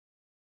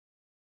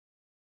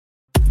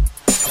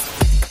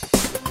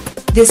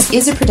This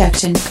is a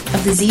production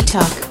of the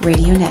Z-Talk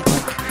Radio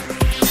Network.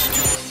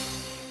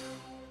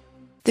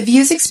 The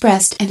views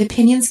expressed and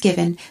opinions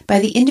given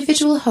by the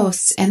individual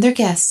hosts and their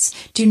guests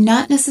do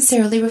not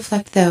necessarily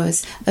reflect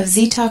those of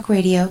Z-Talk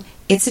Radio,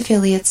 its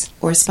affiliates,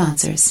 or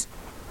sponsors.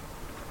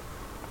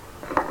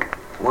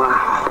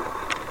 Wow.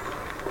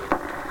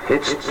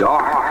 It's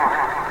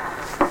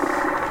dark.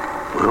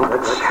 Well,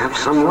 let's have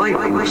some light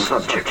on the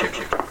subject.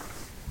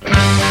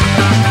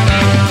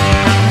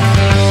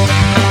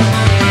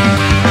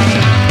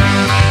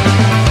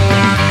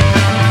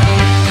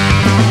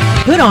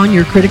 Put on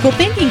your critical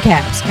thinking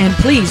caps and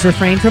please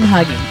refrain from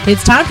hugging.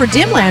 It's time for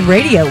Dimland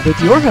Radio with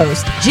your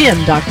host,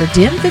 Jim Dr.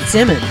 Dim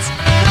Fitzsimmons.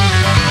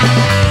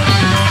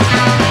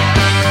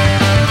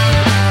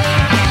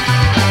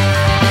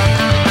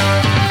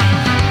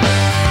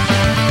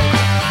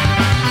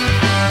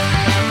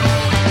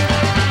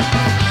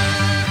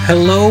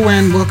 Hello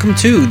and welcome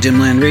to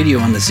Dimland Radio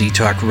on the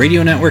Z-Talk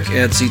Radio Network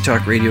at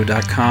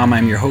ztalkradio.com.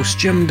 I'm your host,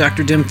 Jim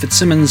Dr. Dim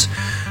Fitzsimmons.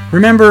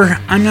 Remember,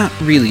 I'm not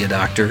really a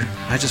doctor.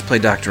 I just play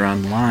doctor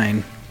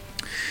online.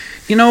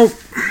 You know,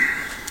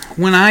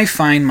 when I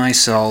find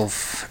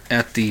myself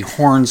at the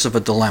horns of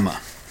a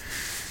dilemma,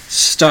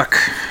 stuck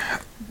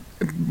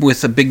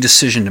with a big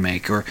decision to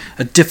make, or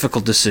a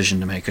difficult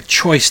decision to make, a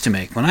choice to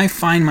make, when I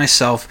find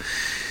myself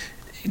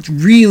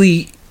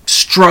really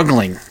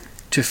struggling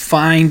to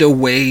find a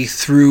way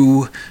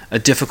through a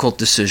difficult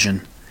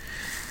decision,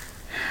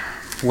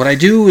 what I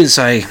do is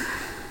I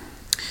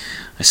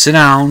sit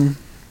down,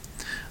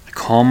 I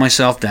calm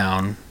myself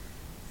down,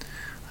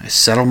 I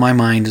settle my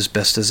mind as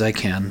best as I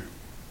can,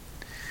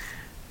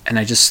 and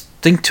I just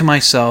think to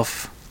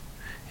myself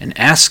and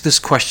ask this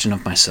question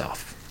of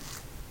myself: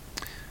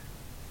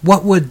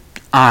 what would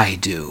I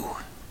do?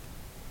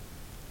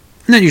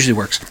 And that usually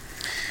works.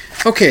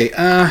 Okay,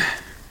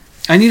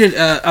 I needed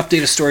to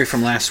update a story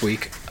from last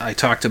week. I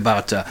talked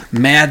about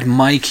Mad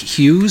Mike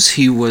Hughes.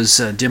 He was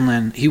a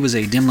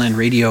Dimland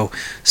Radio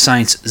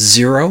Science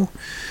Zero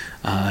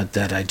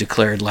that I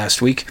declared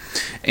last week,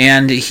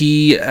 and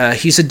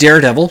he's a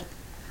daredevil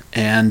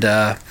and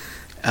a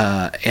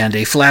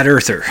flat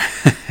earther.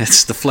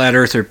 It's the flat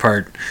earther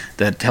part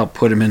that helped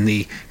put him in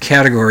the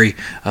category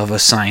of a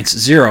Science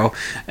Zero,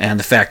 and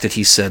the fact that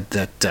he said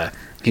that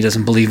he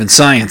doesn't believe in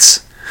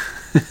science,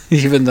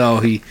 even though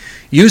he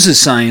uses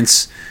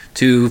science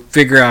to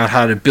figure out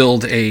how to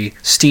build a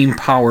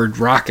steam-powered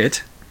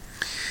rocket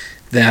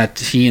that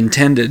he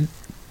intended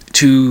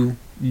to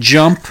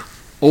jump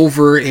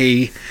over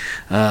a,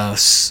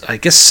 I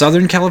guess,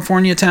 Southern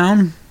California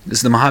town.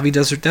 Is the Mojave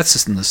Desert? That's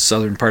just in the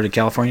southern part of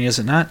California, is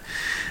it not?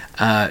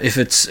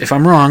 If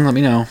I'm wrong, let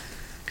me know.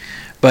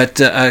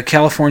 But a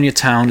California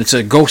town, it's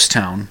a ghost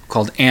town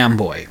called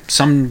Amboy.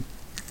 Some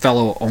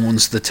fellow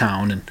owns the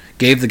town and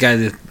gave the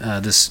guy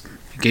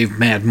gave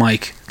Mad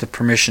Mike the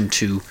permission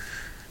to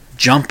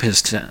jump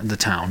the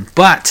town.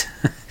 But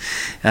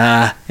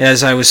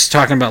as I was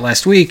talking about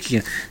last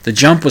week, the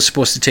jump was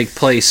supposed to take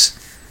place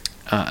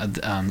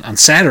on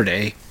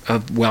Saturday.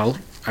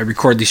 I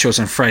record these shows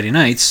on Friday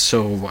nights,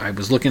 so I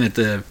was looking at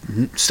the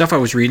stuff I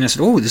was reading. I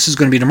said, "Oh, this is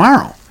going to be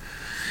tomorrow."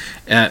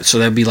 So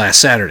that would be last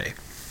Saturday.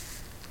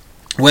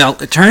 Well,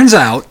 it turns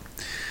out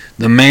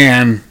the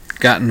man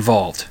got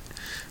involved.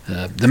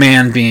 The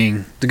man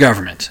being the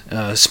government,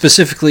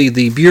 specifically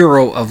the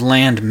Bureau of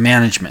Land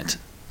Management.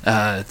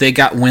 They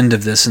got wind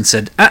of this and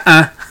said,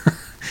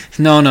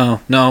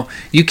 no,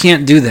 you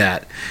can't do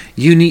that.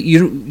 You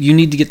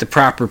need to get the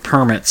proper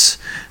permits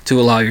to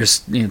allow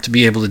to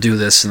be able to do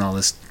this and all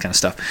this kind of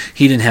stuff.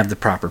 He didn't have the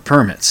proper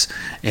permits,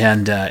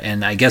 and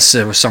I guess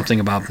there was something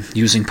about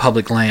using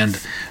public land.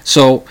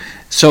 So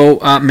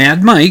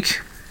Mad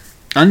Mike,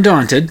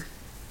 undaunted,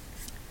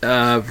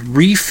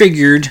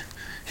 refigured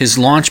his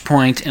launch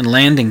point and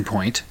landing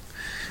point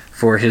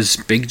for his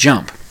big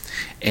jump.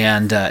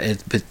 And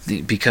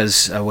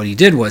because what he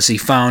did was he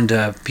found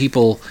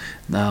people,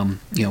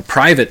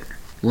 private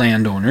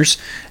landowners,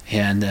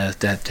 and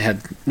that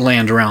had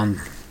land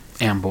around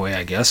Amboy,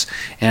 I guess,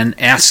 and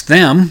asked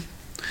them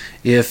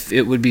if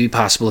it would be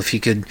possible if he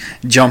could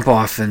jump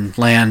off and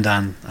land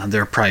on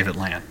their private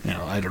land.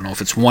 I don't know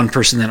if it's one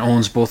person that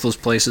owns both those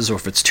places or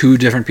if it's two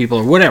different people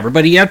or whatever,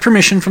 but he had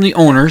permission from the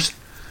owners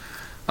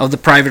of the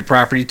private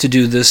property to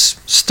do this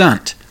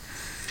stunt.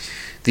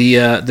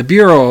 The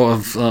Bureau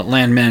of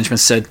Land Management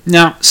said,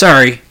 "No,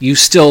 sorry, you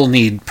still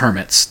need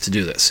permits to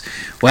do this."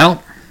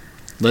 Well,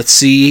 let's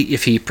see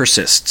if he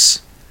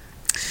persists.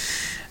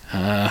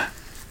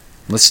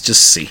 Let's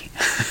just see.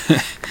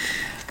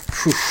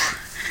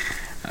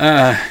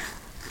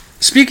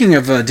 Speaking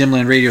of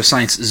Dimland Radio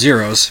Science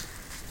Zeros,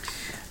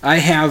 I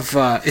have.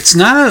 It's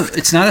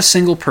not a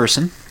single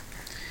person.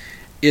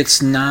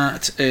 It's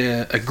not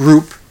a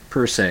group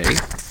per se.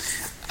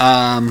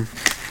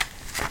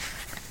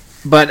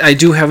 But I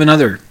do have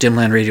another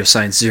Dimland Radio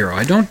Science Zero.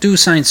 I don't do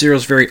Science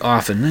Zeros very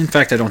often. In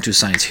fact, I don't do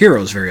Science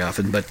Heroes very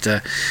often. But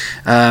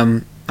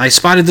I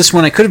spotted this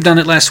one. I could have done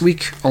it last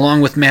week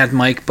along with Mad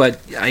Mike, but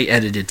I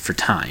edited for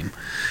time.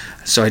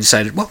 So I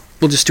decided, well,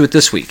 we'll just do it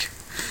this week.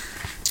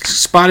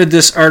 Spotted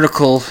this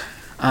article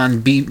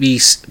on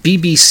BBC.com.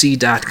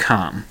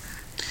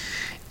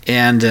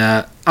 And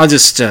I'll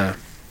just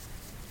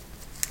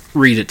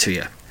read it to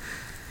you.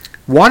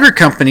 Water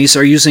companies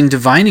are using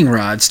divining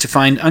rods to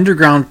find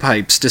underground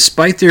pipes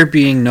despite there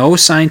being no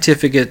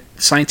scientific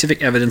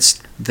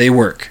evidence they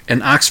work,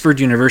 an Oxford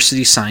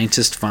University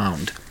scientist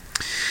found.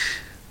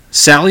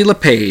 Sally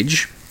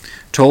LePage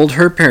told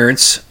her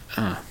parents,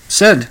 wait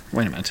a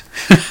minute.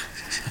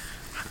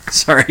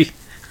 Sorry,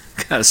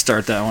 gotta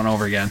start that one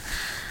over again.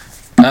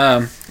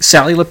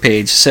 Sally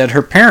LePage said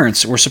her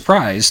parents were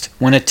surprised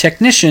when a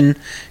technician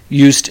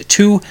used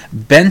 2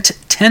 bent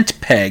tent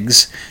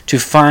pegs to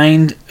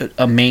find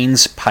a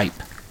mains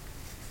pipe.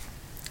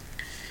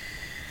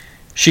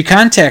 She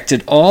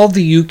contacted all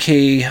the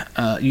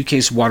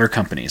UK's water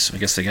companies. I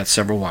guess they got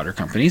several water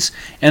companies,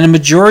 and a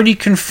majority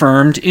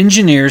confirmed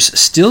engineers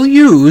still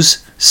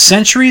use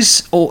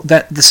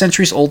the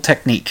centuries-old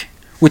technique,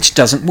 which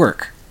doesn't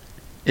work.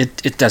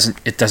 It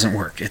doesn't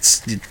work.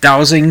 It's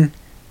dowsing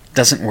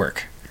doesn't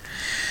work.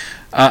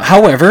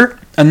 However,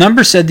 a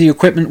number said the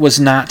equipment was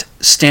not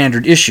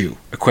standard issue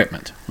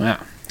equipment.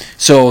 Wow.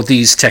 So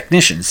these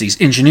technicians, these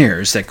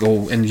engineers that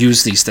go and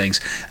use these things,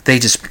 they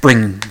just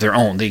bring their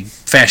own. They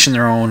fashion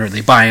their own, or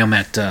they buy them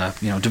at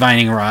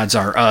Divining Rods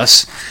R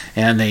Us,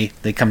 and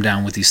they come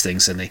down with these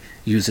things and they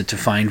use it to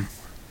find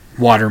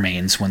water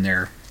mains when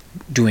they're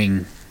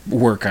doing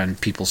work on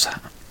people's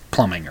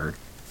plumbing or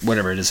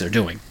whatever it is they're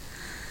doing.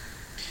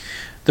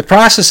 The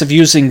process of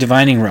using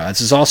divining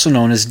rods is also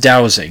known as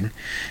dowsing,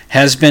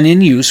 has been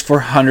in use for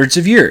hundreds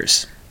of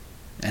years,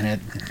 and it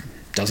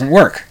doesn't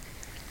work.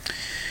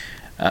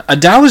 A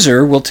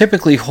dowser will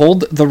typically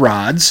hold the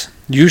rods,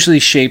 usually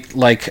shaped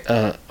like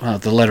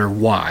the letter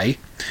Y,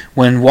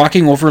 when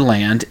walking over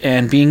land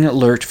and being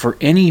alert for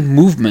any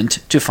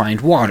movement to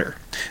find water.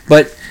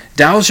 But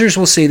dowsers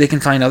will say they can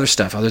find other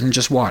stuff other than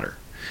just water.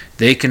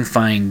 They can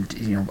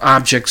find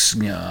objects.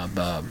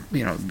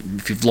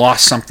 If you've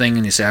lost something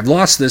and you say I've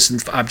lost this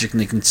object,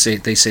 and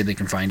they say they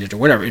can find it or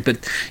whatever.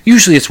 But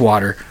usually it's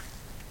water.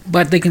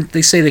 But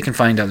they say they can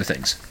find other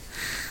things.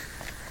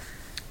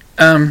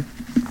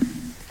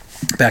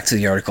 Back to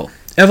the article.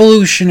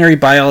 Evolutionary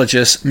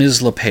biologist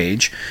Ms.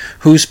 LePage,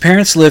 whose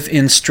parents live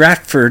in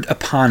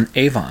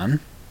Stratford-upon-Avon,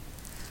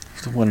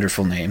 the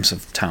wonderful names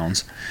of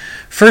towns,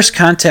 first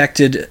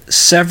contacted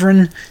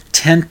Severn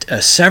Trent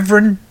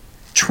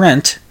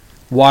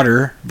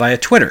Water via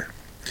Twitter.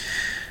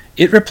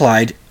 It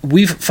replied,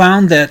 "We've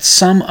found that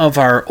some of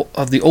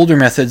the older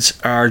methods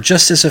are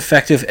just as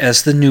effective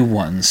as the new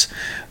ones,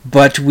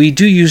 but we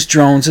do use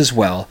drones as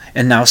well,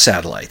 and now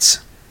satellites."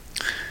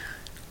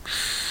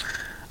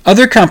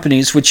 Other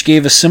companies which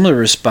gave a similar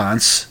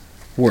response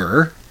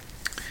were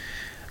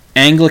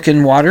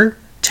Anglican Water,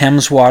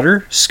 Thames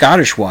Water,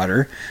 Scottish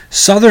Water,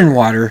 Southern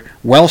Water,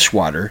 Welsh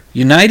Water,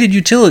 United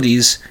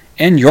Utilities,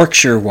 and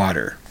Yorkshire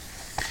Water.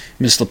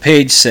 Ms.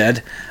 LePage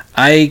said,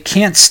 "I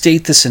can't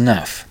state this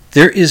enough.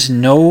 There is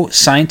no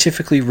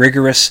scientifically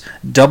rigorous,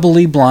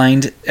 doubly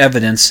blind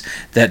evidence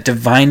that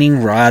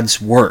divining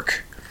rods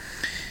work.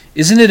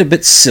 Isn't it a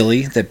bit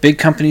silly that big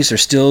companies are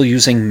still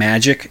using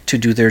magic to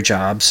do their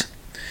jobs?"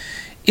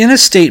 In a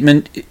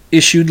statement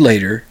issued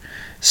later,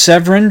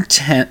 Severn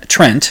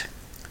Trent,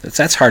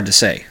 that's hard to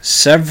say,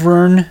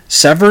 Severn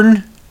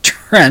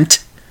Trent,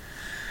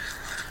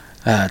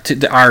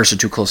 the R's are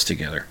too close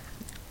together,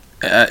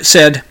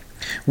 said,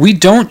 We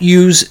don't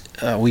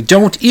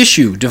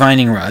issue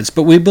divining rods,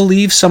 but we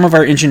believe some of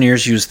our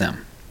engineers use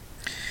them.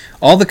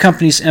 All the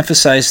companies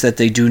emphasize that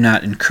they do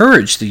not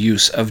encourage the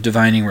use of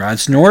divining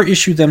rods, nor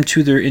issue them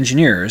to their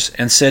engineers,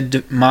 and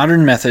said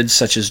modern methods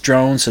such as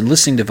drones and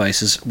listening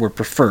devices were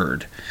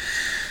preferred.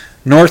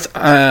 North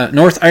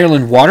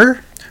Ireland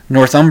Water,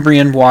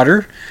 Northumbrian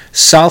Water,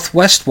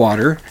 Southwest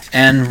Water,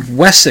 and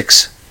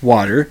Wessex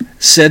Water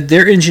said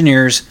their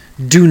engineers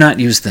do not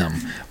use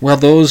them. Well,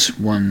 those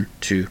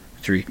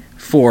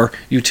 4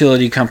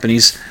 utility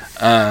companies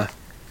are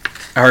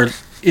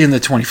in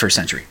the 21st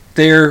century.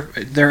 They're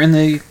in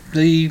the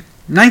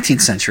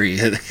 19th century,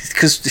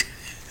 because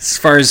as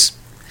far as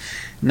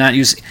not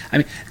using,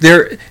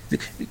 they're,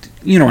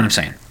 you know what I'm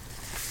saying.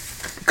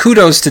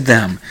 Kudos to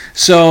them.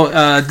 So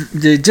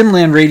the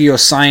Dimland Radio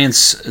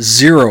Science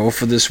Zero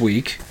for this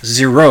week,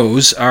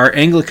 zeros, are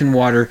Anglican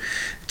Water,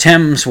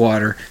 Thames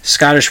Water,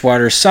 Scottish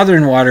Water,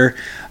 Southern Water,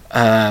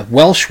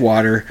 Welsh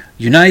Water,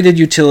 United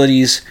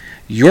Utilities,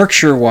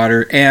 Yorkshire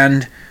Water,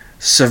 and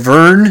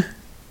Severn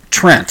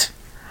Trent.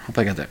 Hope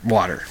I got that.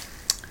 Water.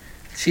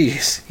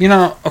 Jeez.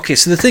 Okay,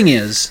 so the thing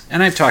is,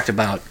 and I've talked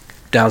about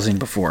dowsing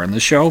before on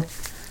the show,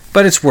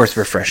 but it's worth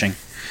refreshing.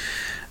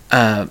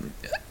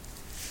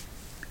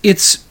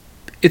 It's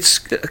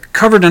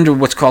covered under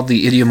what's called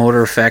the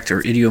ideomotor effect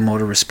or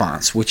ideomotor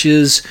response, which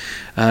is,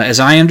 as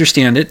I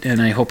understand it,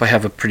 and I hope I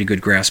have a pretty good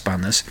grasp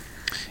on this,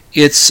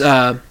 it's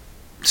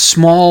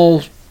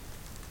small,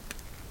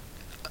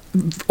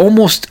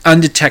 almost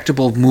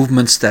undetectable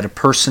movements that a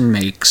person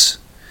makes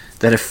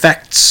that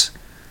affects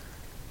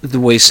the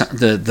way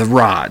the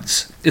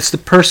rods. It's the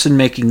person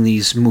making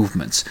these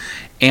movements,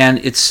 and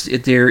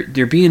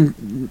they're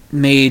being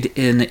made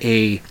in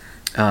a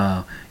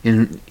as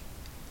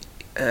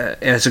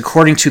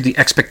according to the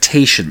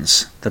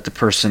expectations that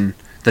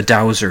the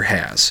dowser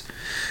has.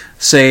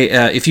 Say,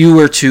 if you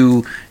were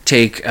to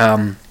take,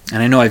 and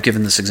I know I've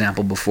given this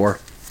example before,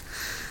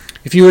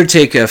 if you were to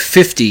take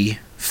 50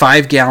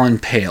 5-gallon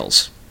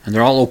pails, and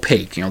they're all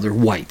opaque, they're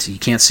white, you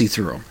can't see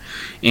through them,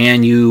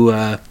 and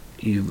you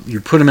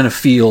put them in a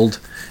field,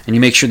 and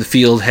you make sure the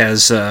field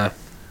has,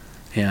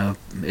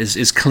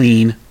 is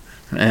clean,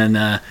 and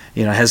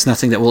has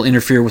nothing that will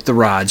interfere with the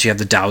rods. You have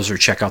the dowser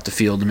check out the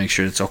field to make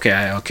sure it's okay.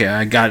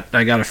 I got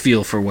a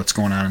feel for what's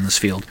going on in this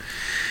field.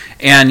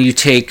 And you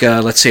take,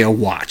 let's say, a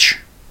watch,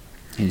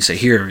 and you say,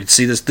 here,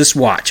 see this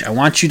watch. I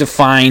want you to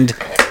find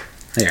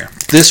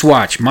this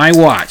watch, my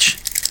watch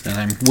that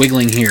I'm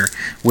wiggling here,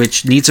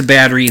 which needs a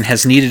battery and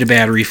has needed a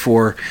battery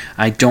for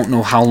I don't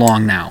know how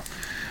long now.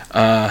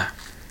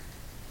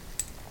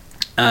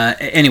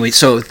 Anyway,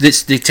 so they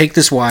take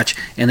this watch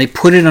and they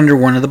put it under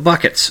one of the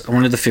buckets,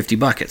 one of the 50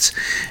 buckets,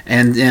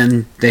 and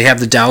then they have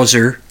the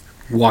dowser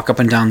walk up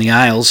and down the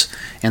aisles,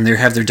 and they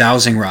have their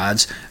dowsing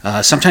rods.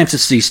 Sometimes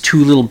it's these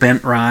two little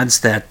bent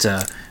rods that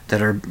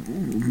are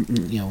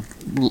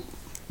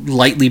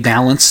lightly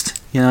balanced.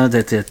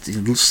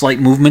 That slight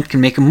movement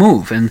can make them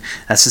move, and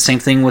that's the same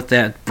thing with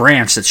that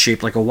branch that's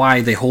shaped like a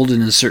Y. They hold it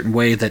in a certain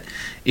way that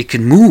it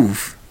can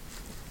move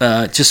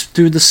just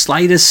through the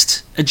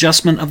slightest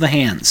adjustment of the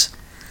hands.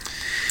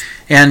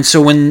 And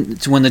so when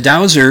the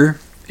dowser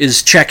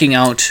is checking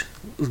out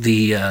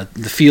the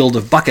field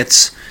of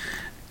buckets,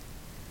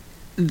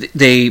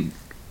 they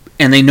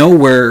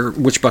know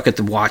which bucket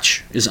the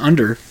watch is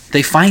under.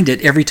 They find it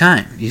every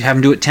time. You have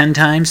them do it 10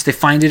 times, they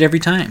find it every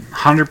time,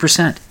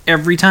 100%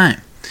 every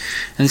time.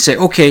 And they say,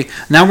 okay,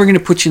 now we're going to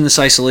put you in this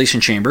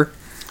isolation chamber,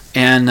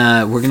 and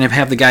we're going to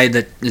have the guy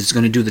that is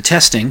going to do the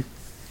testing.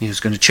 He's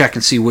going to check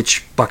and see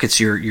which buckets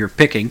you're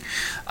picking.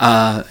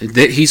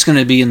 He's going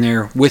to be in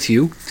there with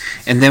you,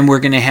 and then we're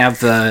going to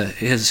have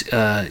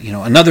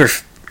another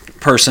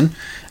person.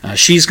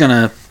 She's going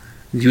to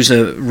use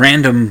a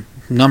random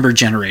number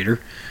generator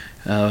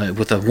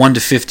with a 1 to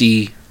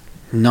 50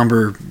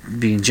 number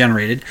being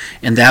generated,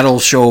 and that'll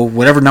show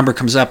whatever number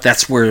comes up.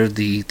 That's where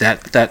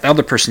that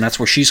other person. That's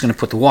where she's going to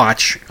put the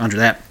watch under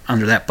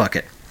that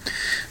bucket.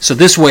 So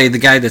this way, the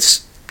guy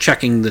that's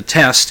checking the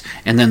test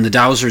and then the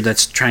dowser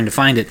that's trying to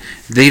find it,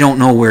 they don't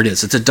know where it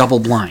is. It's a double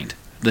blind.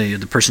 The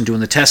person doing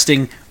the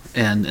testing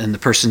and the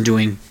person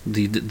doing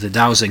the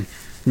dowsing,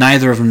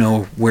 neither of them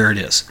know where it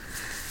is.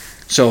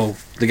 So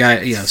the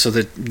guy, so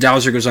the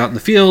dowser goes out in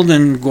the field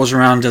and goes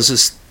around,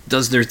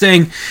 does their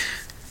thing,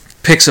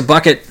 picks a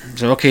bucket,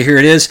 so okay, here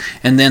it is,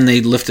 and then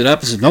they lift it up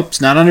and says, nope, it's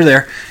not under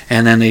there,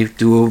 and then they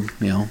do,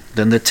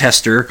 then the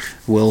tester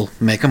will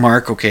make a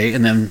mark, okay,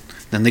 and then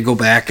they go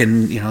back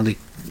and they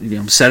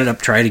set it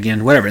up, try it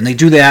again, whatever, and they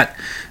do that.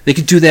 They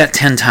could do that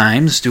 10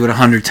 times, do it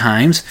 100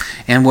 times,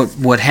 and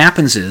what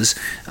happens is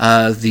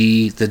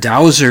the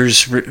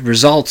dowser's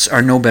results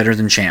are no better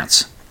than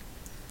chance.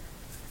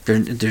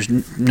 There's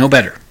no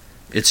better.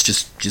 It's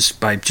just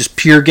by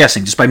pure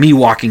guessing, just by me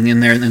walking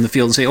in there in the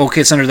field and say,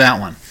 okay, it's under that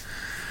one.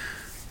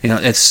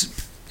 It's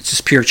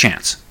just pure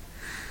chance.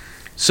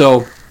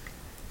 So,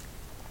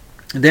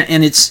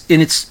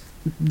 it's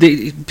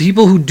the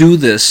people who do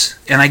this,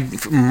 and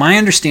my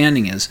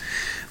understanding is,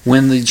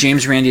 when the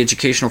James Randi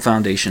Educational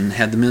Foundation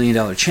had the $1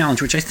 Million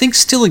Challenge, which I think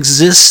still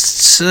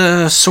exists,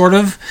 sort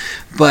of,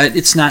 but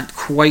it's not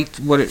quite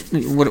what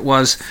it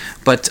was.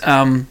 But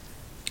I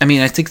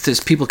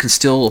think people can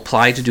still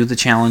apply to do the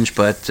challenge,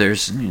 but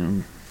there's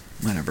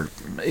whatever.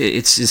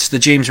 It's the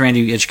James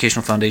Randi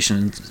Educational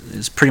Foundation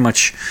is pretty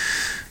much.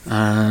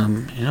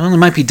 It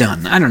might be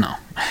done. I don't know,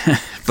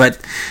 but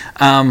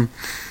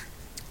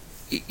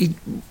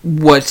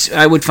what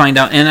I would find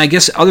out, and I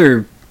guess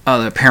other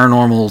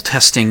paranormal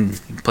testing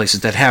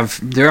places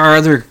there are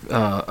other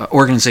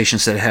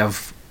organizations that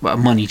have a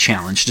money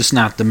challenge, just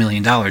not the $1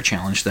 Million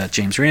Challenge that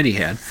James Randi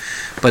had,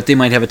 but they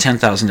might have a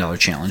 $10,000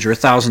 challenge or a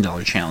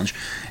 $1,000 challenge,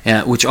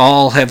 which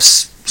all have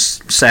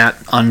sat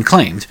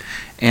unclaimed,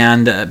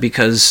 and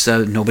because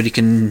nobody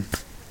can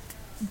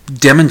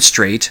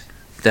demonstrate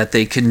that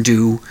they can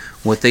do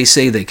what they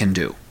say they can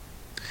do.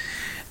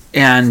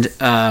 And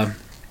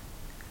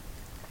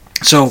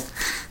so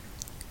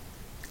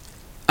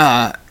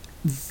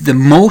the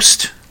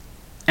most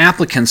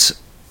applicants,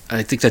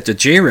 I think, that the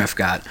JREF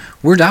got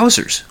were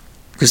dowsers,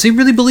 because they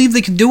really believed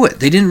they could do it.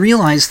 They didn't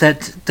realize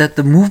that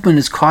the movement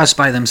is caused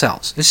by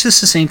themselves. It's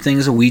just the same thing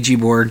as a Ouija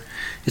board.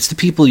 It's the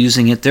people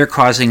using it. They're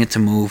causing it to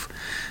move.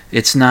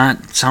 It's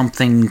not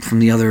something from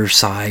the other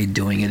side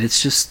doing it.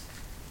 It's just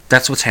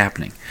that's what's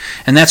happening.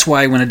 And that's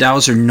why when a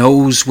dowser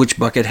knows which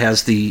bucket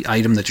has the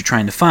item that you're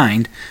trying to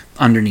find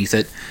underneath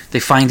it, they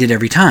find it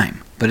every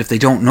time. But if they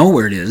don't know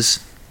where it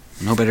is,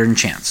 no better than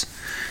chance.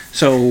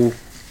 So,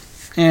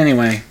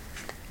 anyway,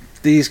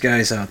 these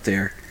guys out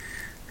there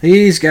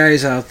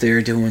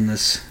doing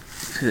this,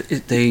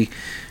 it's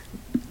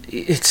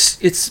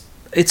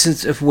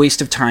a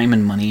waste of time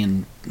and money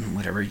and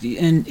whatever.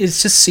 And it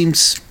just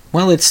seems,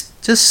 it's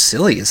just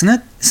silly, isn't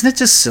it? Isn't it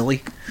just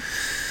silly?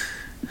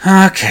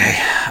 Okay.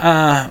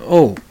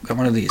 got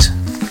one of these.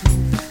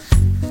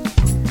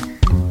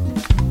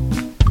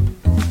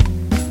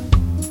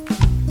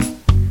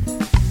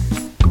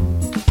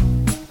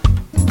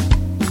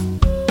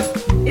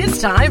 It's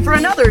time for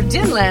another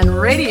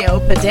Dimland Radio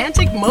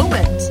pedantic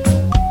moment.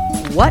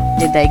 What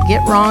did they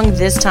get wrong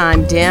this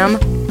time, Dim?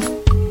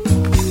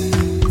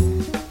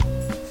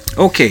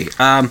 Okay,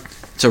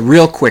 it's a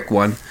real quick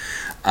one.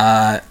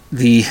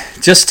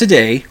 Just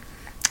today,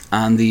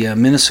 on the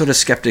Minnesota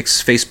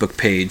Skeptics Facebook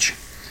page,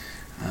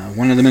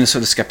 one of the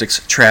Minnesota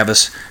Skeptics,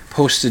 Travis,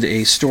 posted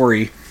a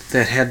story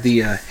that had the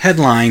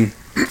headline,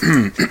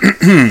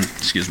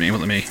 excuse me,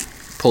 let me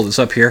pull this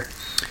up here.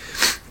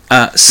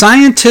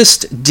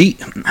 Scientists,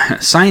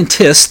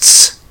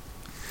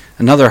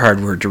 another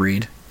hard word to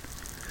read,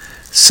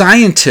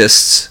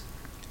 scientists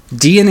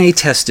DNA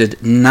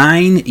tested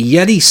 9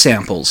 Yeti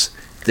samples.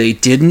 They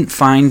didn't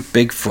find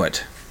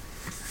Bigfoot.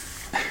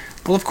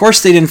 Well, of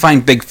course they didn't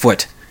find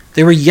Bigfoot.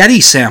 They were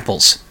Yeti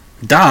samples.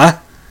 Duh.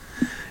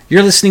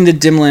 You're listening to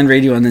Dimland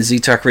Radio on the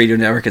ZTalk Radio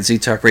Network at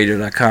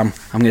ztalkradio.com.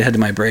 I'm going to head to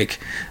my break.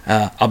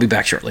 I'll be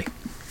back shortly.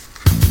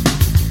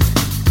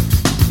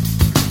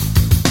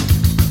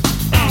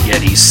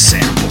 Yeti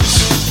samples.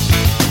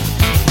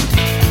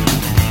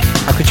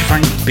 How could you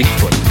find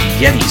Bigfoot with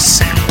Yeti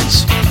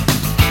samples?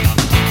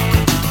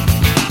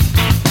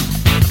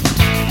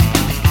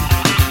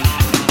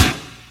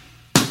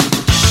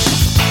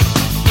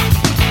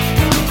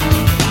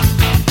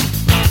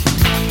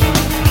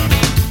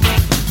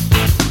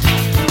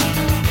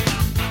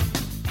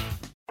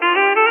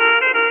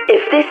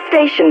 If this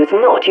station's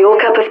not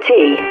your cup of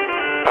tea,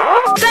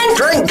 then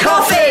Drink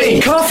coffee!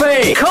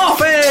 Coffee!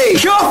 Coffee!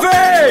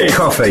 Coffee!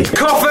 Coffee!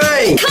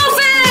 Coffee!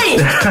 coffee!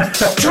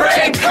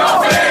 Drink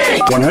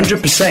coffee!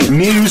 100%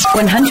 news.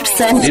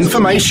 100%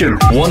 Information.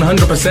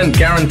 100%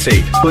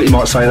 guaranteed. But you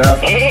might say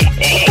that.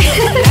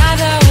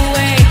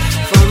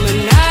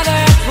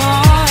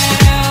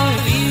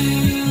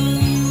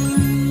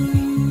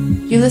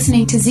 You're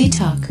listening to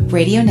ZTalk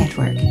Radio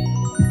Network.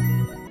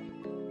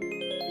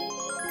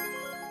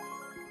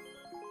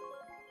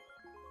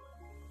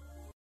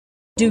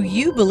 Do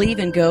you believe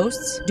in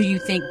ghosts? Do you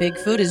think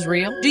Bigfoot is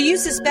real? Do you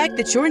suspect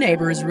that your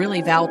neighbor is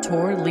really Val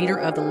Tor, leader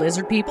of the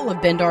lizard people of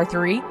Bendar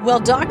 3? Well,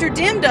 Dr.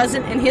 Dim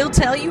doesn't, and he'll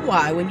tell you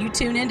why when you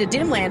tune in to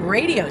Dimland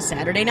Radio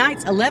Saturday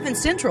nights, 11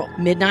 Central,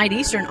 midnight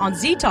Eastern on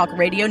ZTalk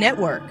Radio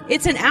Network.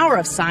 It's an hour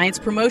of science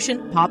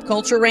promotion, pop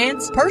culture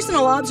rants,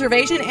 personal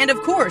observation, and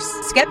of course,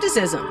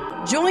 skepticism.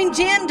 Join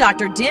Jim,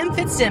 Dr. Dim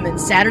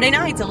Fitzsimmons, Saturday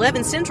nights,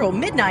 11 Central,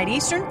 midnight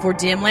Eastern for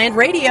Dimland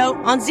Radio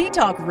on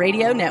ZTalk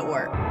Radio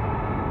Network.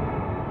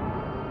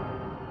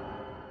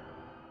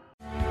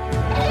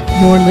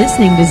 You're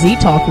listening to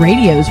Z-Talk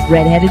Radio's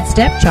Redheaded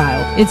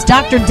Stepchild. It's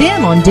Dr.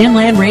 Dim on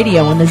Dimland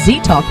Radio on the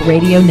Z-Talk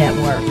Radio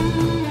Network.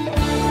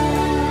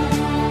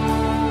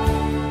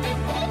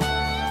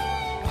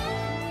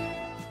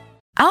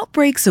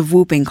 Outbreaks of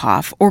whooping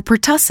cough, or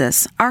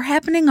pertussis, are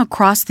happening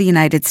across the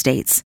United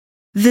States.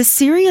 This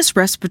serious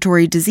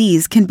respiratory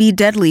disease can be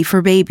deadly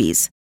for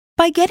babies.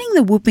 By getting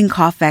the whooping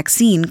cough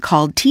vaccine,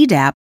 called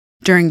Tdap,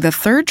 during the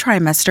 3rd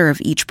trimester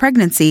of each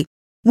pregnancy,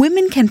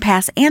 women can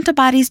pass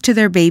antibodies to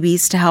their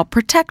babies to help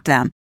protect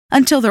them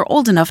until they're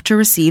old enough to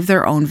receive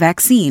their own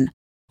vaccine.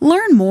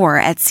 Learn more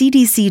at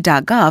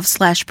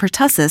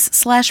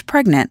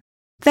cdc.gov/pertussis/pregnant.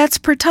 That's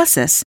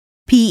pertussis,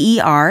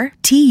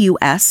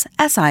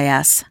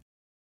 PERTUSSIS.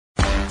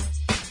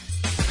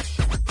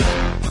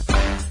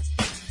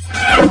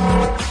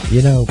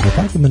 You know, if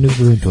I can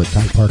maneuver into a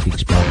tight parking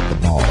spot at the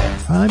mall,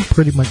 I'm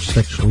pretty much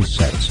sexually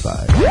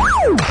satisfied.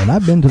 And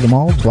I've been to the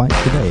mall twice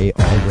today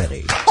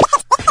already.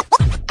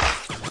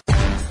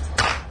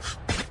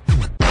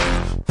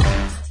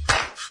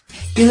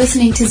 You're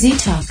listening to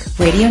ZTalk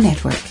Radio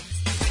Network.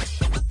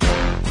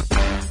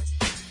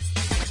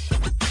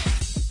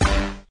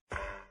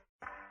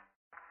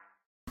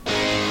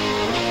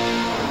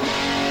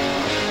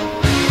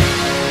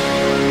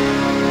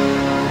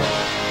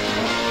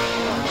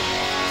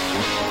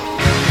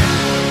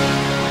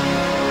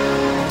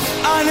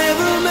 I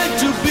never meant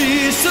to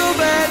be so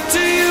bad to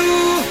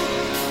you.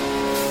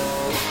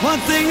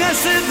 One thing I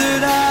said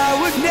that I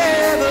would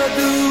never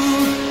do.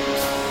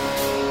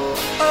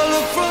 A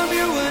look from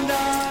you and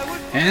I would...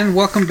 And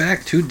welcome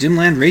back to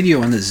Dimland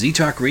Radio on the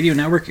ZTalk Radio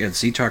Network at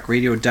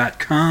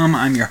ztalkradio.com.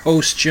 I'm your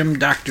host, Jim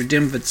Dr.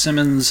 Dim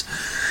Fitzsimmons.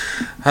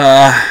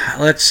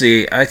 Let's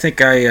see. I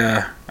think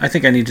I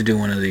need to do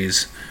one of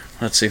these.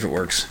 Let's see if it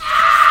works.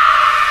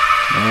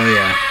 Oh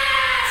yeah.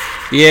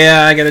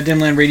 Yeah, I got a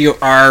Dimland Radio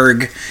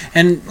ARG,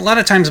 and a lot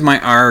of times my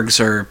ARGs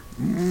are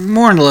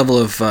more on the level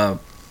of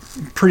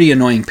pretty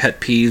annoying pet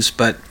peeves,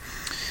 but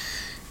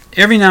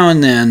every now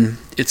and then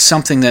it's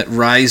something that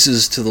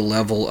rises to the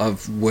level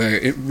of where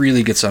it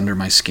really gets under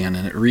my skin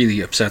and it really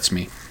upsets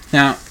me.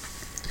 Now,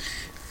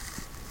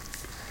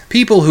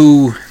 people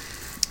who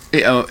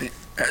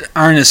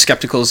aren't as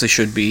skeptical as they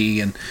should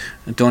be and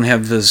don't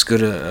have as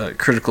good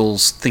critical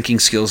thinking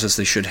skills as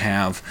they should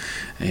have,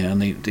 and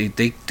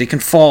they can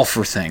fall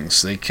for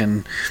things. They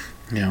can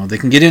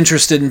get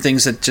interested in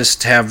things that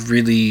just have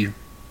really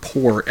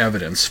poor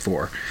evidence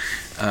for.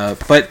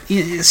 But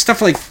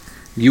stuff like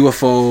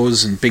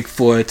UFOs and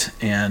Bigfoot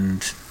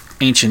and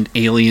ancient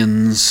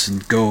aliens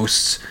and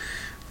ghosts,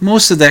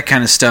 most of that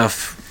kind of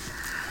stuff,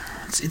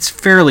 it's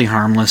fairly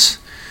harmless.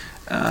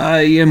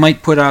 You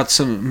might put out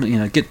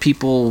some, get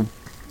people,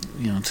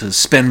 to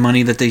spend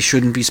money that they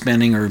shouldn't be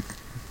spending, or,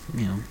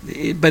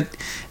 but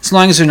as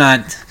long as they're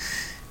not,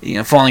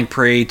 falling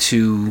prey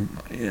to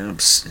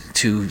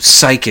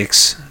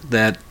psychics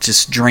that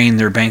just drain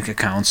their bank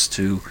accounts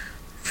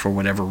for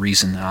whatever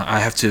reason. I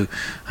have to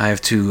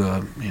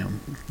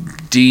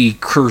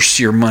de-curse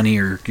your money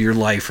or your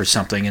life or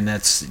something, and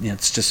it's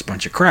just a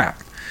bunch of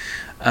crap.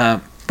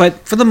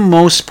 But for the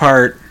most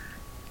part,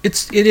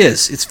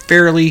 it's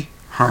fairly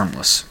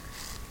harmless.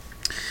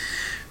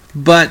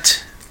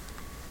 But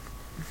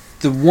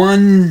the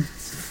one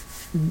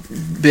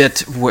bit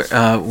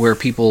where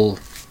people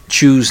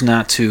choose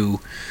not to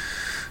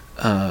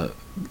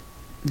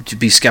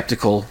be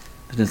skeptical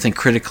and think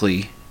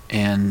critically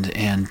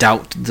and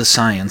doubt the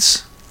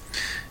science,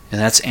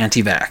 and that's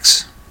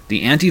anti-vax.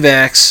 The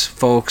anti-vax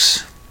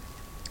folks,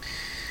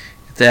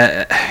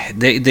 that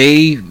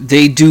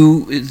they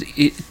do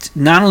it,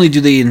 not only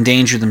do they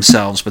endanger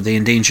themselves, but they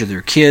endanger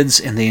their kids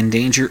and they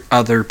endanger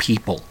other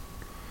people.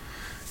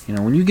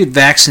 When you get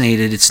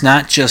vaccinated, it's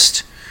not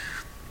just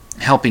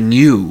helping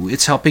you,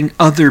 it's helping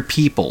other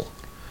people.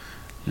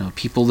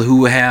 People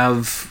who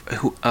have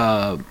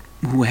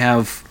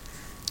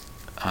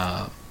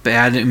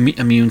bad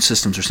immune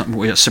systems or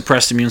something,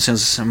 suppressed immune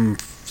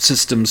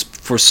systems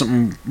for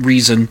some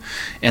reason,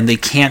 and they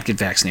can't get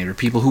vaccinated, or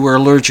people who are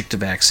allergic to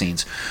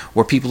vaccines,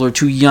 or people who are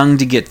too young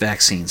to get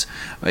vaccines.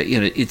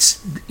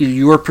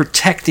 You're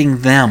protecting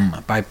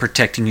them by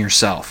protecting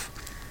yourself,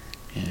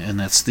 and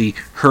that's the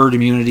herd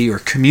immunity or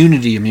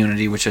community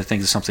immunity, which I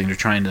think is something they're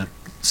trying to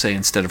say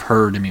instead of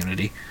herd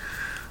immunity.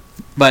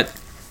 But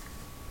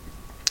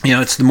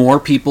it's the more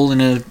people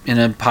in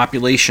a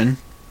population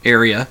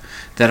area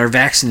that are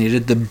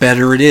vaccinated, the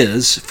better it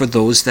is for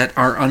those that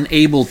are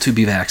unable to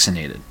be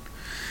vaccinated.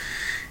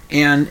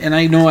 And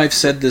I know I've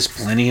said this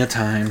plenty of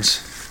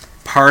times.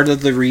 Part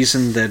of the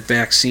reason that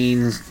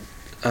vaccine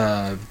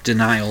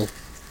denial,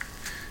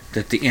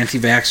 that the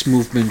anti-vax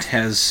movement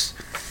has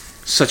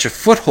such a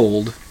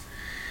foothold,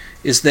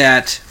 is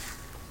that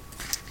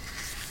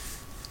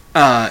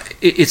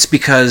it's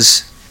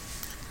because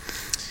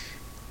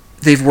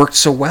they've worked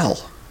so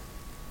well.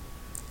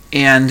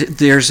 And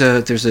there's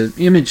an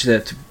image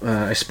that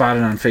I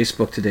spotted on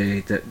Facebook today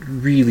that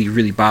really,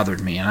 really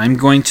bothered me. And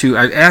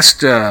I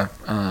asked a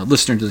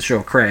listener to the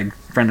show, Craig,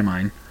 a friend of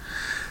mine,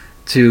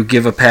 to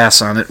give a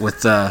pass on it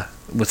with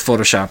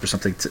Photoshop or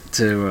something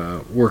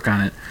to work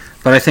on it.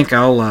 But I think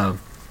I'll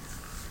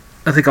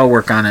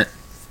work on it.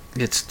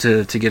 It's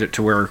to get it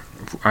to where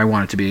I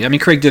want it to be. I mean,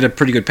 Craig did a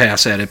pretty good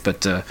pass at it,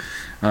 but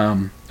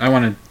I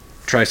want to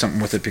try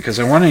something with it because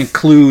I want to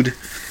include.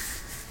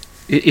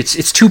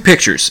 It's two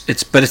pictures.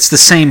 But it's the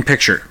same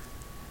picture,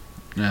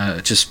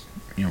 just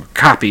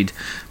copied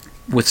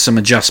with some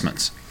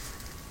adjustments.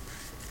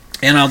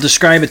 And I'll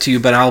describe it to you,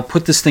 but I'll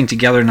put this thing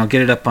together and I'll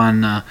get it up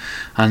on the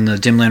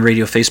Dimland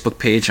Radio Facebook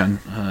page.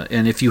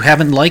 And if you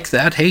haven't liked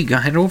that, hey,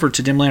 head over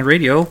to Dimland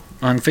Radio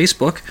on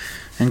Facebook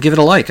and give it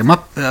a like. I'm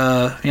up.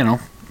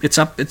 It's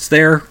up. It's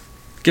there.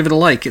 Give it a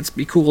like. It'd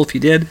be cool if you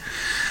did.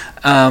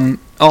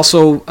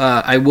 Also,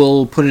 I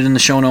will put it in the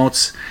show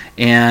notes,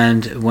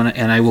 and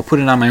I will put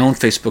it on my own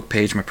Facebook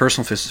page, my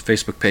personal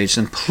Facebook page.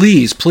 And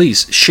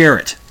please share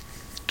it,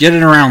 get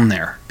it around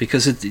there,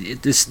 because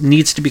this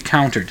needs to be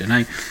countered. And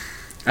I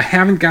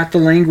haven't got the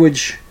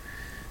language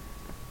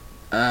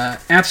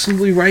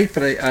absolutely right,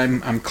 but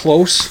I'm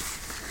close.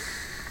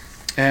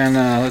 And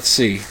let's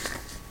see.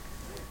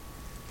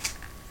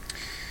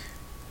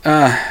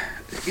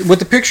 What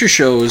the picture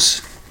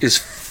shows is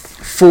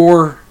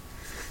 4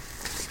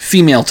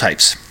 female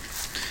types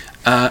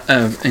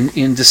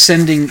in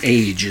descending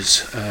ages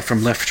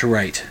from left to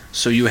right.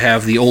 So you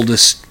have the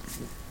oldest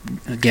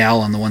gal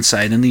on the one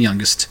side and the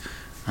youngest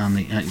on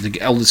the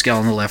oldest gal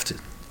on the left,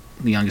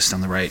 the youngest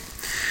on the right,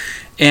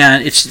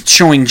 and it's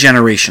showing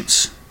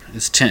generations.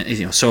 It's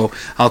 10. So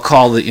I'll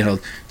call the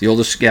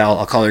oldest gal.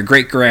 I'll call her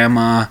great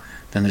grandma.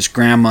 Then there's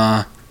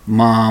grandma,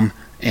 mom,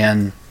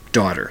 and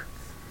daughter.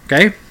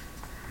 Okay.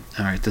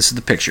 All right. This is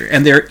the picture,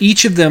 and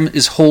each of them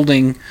is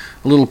holding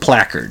a little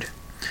placard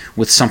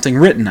with something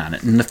written on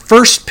it. In the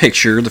first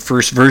picture, the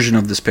first version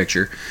of this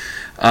picture,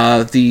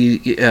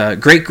 the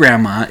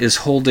great-grandma is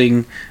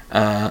holding,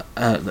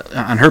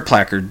 on her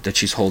placard that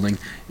she's holding,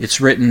 it's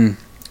written,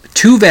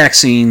 2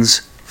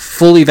 vaccines,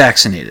 fully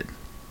vaccinated.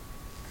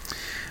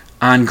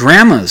 On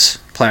Grandma's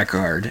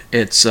placard,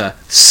 it's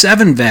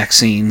 7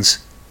 vaccines,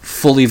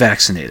 fully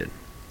vaccinated.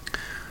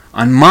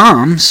 On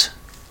Mom's,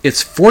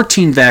 it's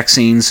 14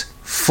 vaccines,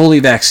 fully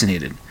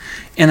vaccinated.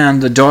 And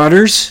on the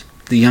daughter's,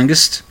 the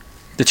youngest,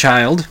 the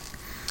child,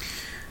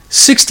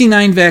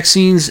 69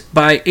 vaccines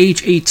by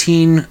age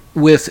 18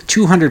 with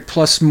 200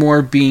 plus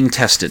more being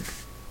tested.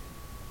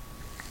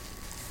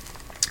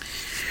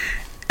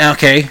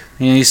 Okay,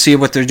 you see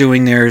what they're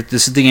doing there.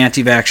 This is the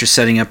anti-vaxxers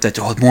setting up that,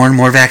 more and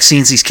more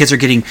vaccines. These kids are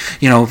getting,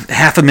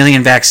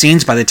 500,000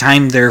 vaccines by the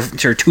time they're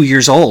 2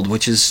 years old,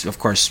 which is, of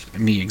course,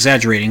 me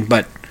exaggerating,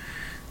 but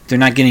they're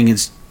not getting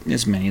as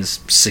many as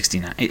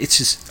 69. It's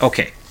just,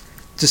 okay,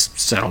 just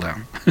settle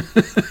down.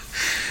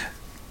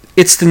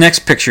 It's the next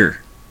picture.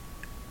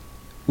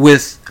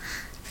 It's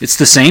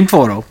the same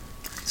photo,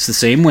 it's the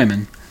same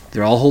women,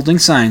 they're all holding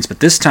signs, but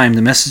this time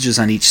the messages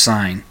on each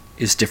sign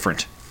is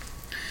different.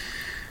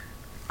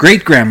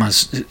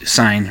 Great-grandma's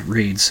sign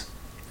reads,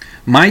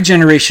 "My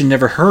generation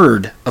never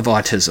heard of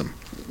autism."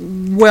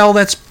 Well,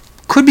 that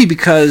could be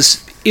because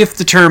if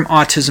the term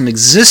autism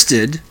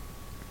existed,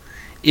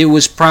 it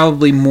was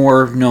probably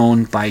more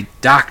known by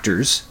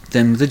doctors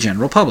than the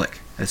general public.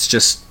 That's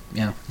just,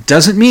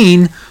 doesn't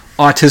mean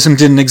autism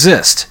didn't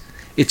exist.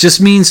 It just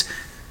means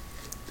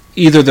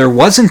either there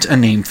wasn't a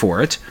name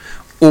for it,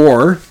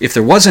 or if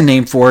there was a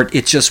name for it,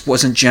 it just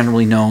wasn't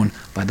generally known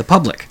by the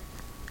public.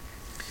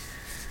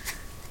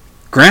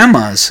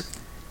 Grandma's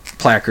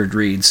placard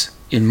reads,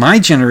 "In my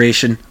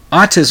generation,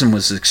 autism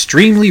was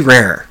extremely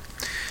rare."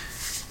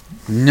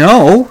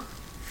 No,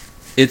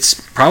 it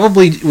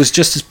was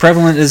just as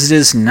prevalent as it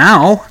is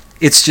now.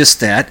 It's just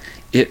that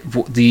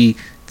the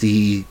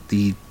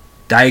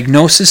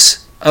diagnosis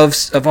of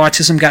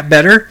autism got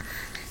better.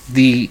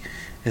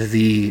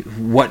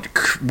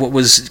 What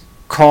was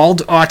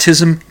called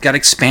autism got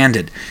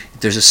expanded.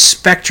 There's a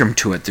spectrum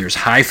to it. There's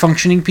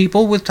high-functioning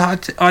people with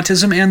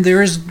autism, and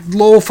there's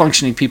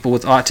low-functioning people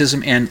with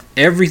autism, and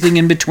everything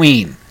in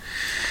between.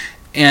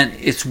 And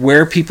it's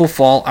where people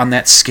fall on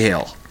that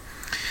scale.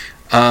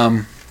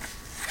 And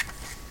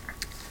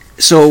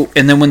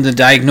then when the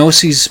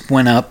diagnoses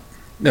went up,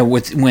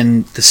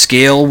 when the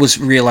scale was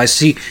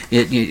realized,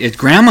 at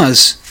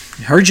Grandma's,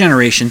 her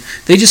generation,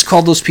 they just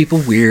called those people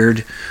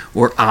weird,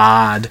 or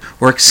odd,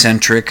 or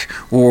eccentric,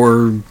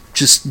 or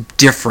just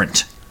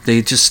different.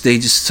 They just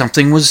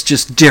something was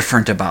just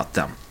different about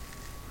them.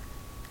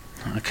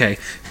 Okay,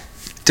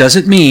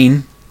 doesn't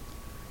mean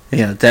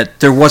that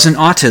there wasn't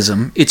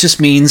autism. It just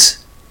means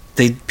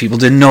people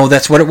didn't know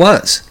that's what it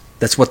was.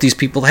 That's what these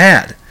people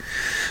had.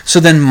 So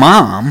then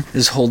Mom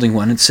is holding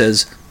one and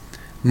says,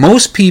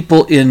 "Most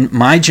people in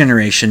my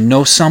generation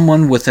know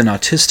someone with an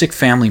autistic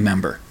family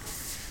member."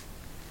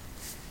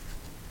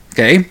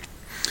 Okay,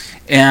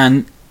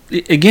 and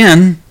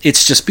again,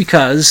 it's just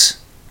because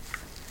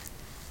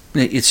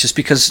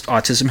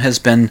autism has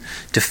been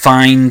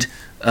defined,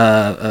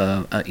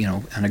 on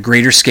a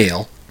greater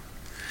scale.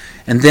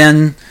 And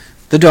then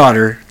the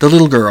daughter, the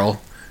little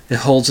girl, it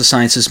holds a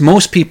sign that says,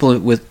 "Most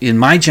people in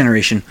my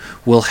generation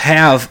will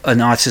have an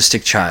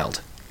autistic child."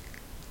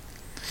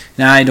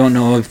 Now, I don't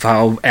know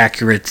how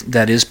accurate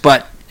that is,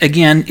 but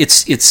again,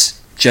 it's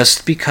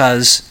just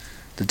because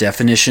the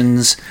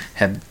definitions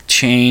have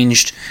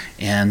changed,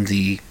 and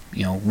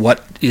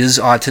what is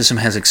autism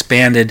has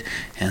expanded,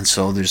 and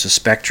so there's a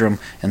spectrum,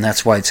 and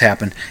that's why it's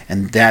happened.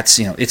 And that's,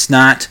 it's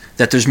not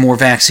that there's more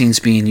vaccines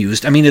being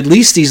used. I mean, at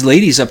least these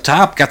ladies up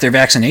top got their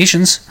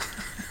vaccinations,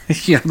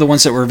 the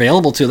ones that were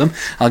available to them.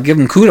 I'll give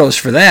them kudos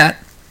for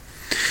that.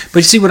 But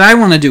you see, what I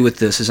want to do with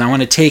this is I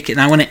want to take it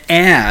and I want to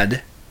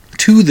add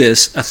to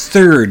this a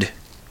third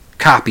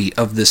copy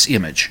of this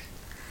image,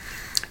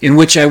 in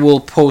which I will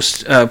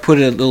put a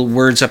little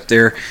words up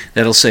there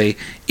that'll say,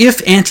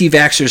 if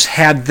anti-vaxxers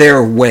had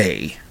their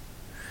way,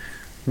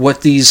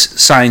 what these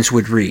signs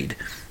would read.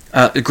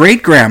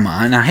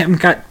 Great-grandma, and I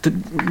haven't got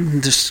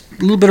this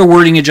little bit of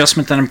wording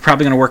adjustment that I'm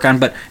probably going to work on,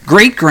 but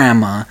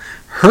great-grandma,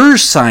 her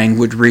sign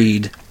would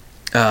read,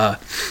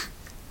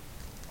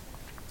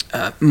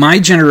 my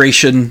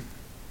generation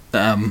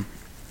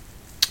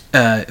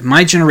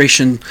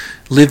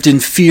lived in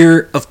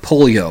fear of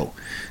polio.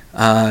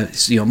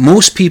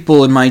 Most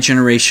people in my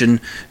generation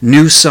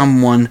knew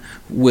someone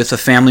with a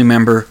family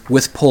member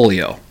with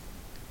polio.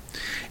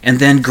 And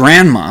then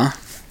Grandma,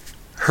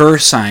 her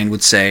sign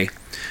would say,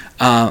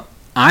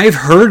 I've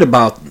heard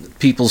about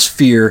people's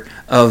fear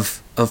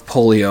of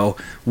polio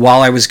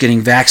while I was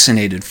getting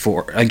vaccinated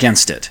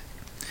against it.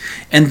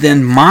 And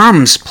then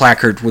Mom's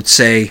placard would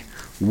say,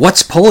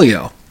 "What's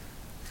polio?"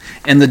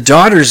 And the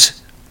daughter's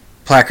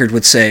placard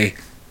would say,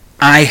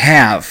 "I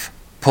have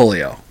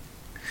polio."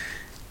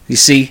 You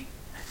see,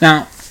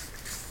 now,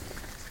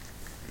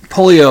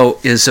 polio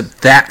is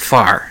that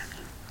far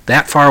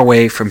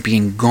away from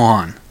being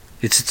gone.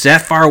 It's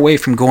that far away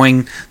from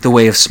going the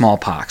way of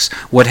smallpox.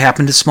 What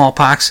happened to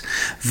smallpox?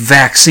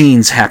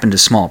 Vaccines happened to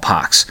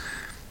smallpox.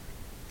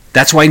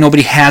 That's why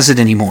nobody has it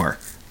anymore,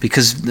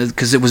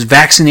 because it was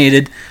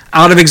vaccinated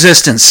out of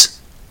existence.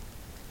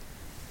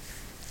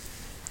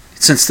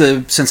 Since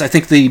I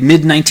think the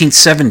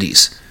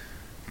mid-1970s,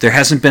 there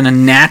hasn't been a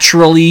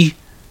naturally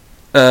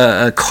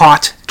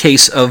caught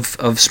case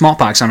of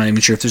smallpox. I'm not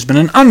even sure if there's been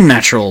an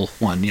unnatural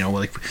one.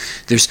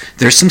 There's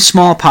some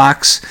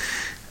smallpox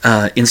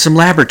in some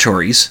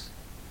laboratories,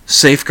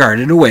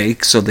 safeguarded away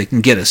so they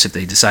can get us if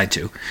they decide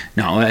to.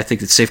 No, I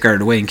think it's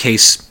safeguarded away in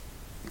case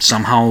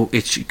somehow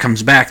it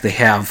comes back. They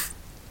have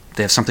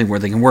something where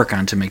they can work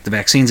on to make the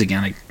vaccines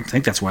again. I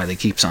think that's why they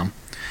keep some.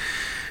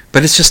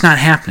 but it's just not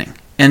happening.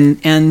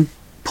 And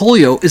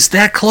polio is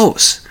that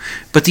close.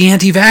 But the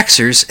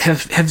anti-vaxxers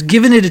have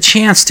given it a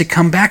chance to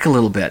come back a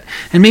little bit.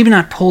 And maybe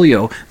not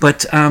polio,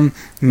 but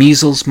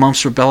measles,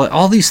 mumps, rubella,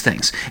 all these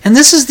things. And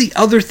this is the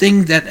other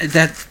thing that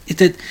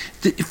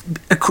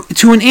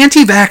to an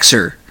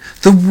anti-vaxxer,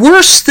 the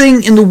worst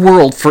thing in the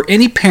world for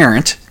any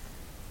parent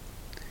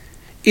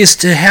is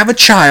to have a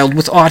child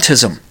with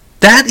autism.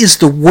 That is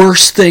the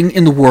worst thing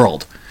in the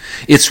world.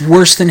 It's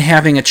worse than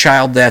having a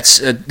child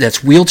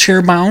that's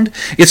wheelchair bound.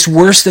 It's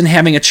worse than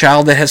having a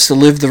child that has to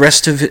live the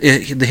rest of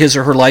his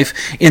or her life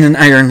in an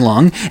iron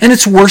lung. And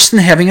it's worse than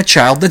having a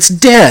child that's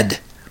dead.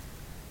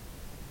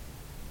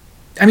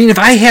 I mean, if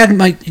I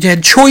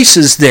had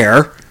choices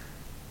there,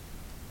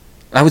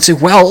 I would say,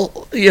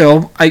 well,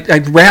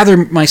 I'd rather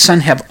my son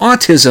have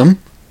autism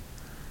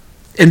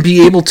and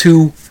be able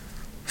to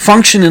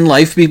function in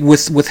life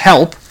with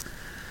help.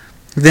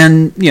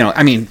 Then,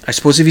 I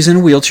suppose if he's in a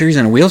wheelchair, he's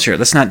in a wheelchair.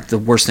 That's not the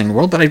worst thing in the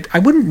world, but I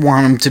wouldn't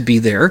want him to be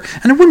there,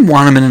 and I wouldn't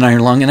want him in an iron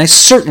lung, and I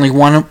certainly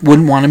wouldn't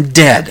want him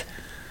dead.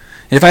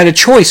 And if I had a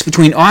choice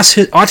between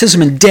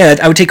autism and dead,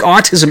 I would take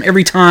autism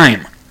every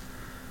time.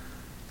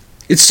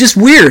 It's just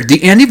weird.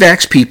 The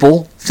anti-vax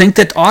people think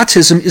that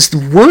autism is the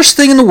worst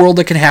thing in the world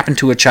that can happen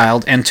to a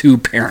child and to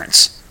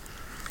parents.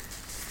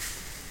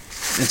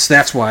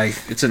 That's why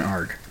it's an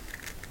ARG.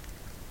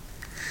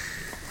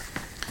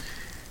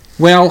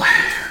 Well,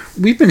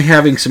 we've been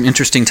having some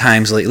interesting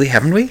times lately,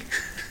 haven't we?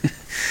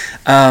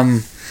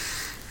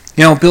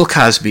 Bill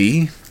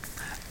Cosby,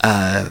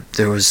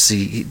 there was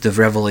the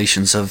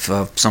revelations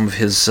of some of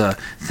his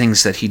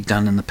things that he'd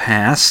done in the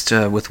past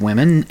with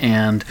women,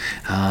 and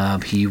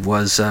he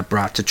was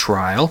brought to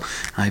trial.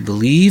 I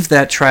believe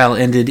that trial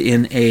ended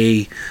in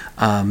a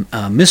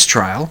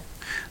mistrial,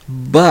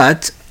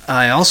 but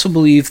I also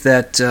believe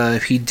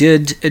that he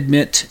did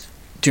admit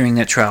during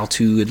that trial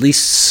to at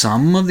least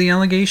some of the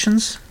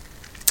allegations.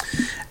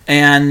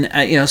 And,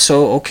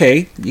 so,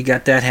 okay, you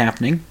got that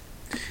happening.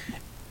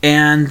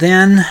 And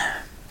then,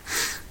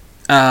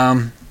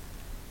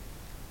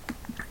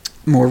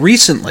 more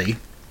recently,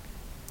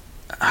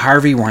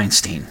 Harvey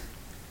Weinstein.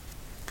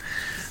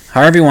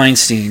 Harvey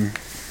Weinstein,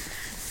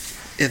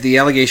 the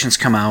allegations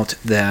come out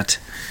that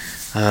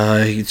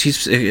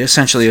he's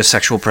essentially a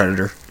sexual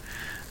predator,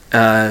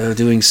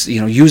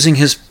 using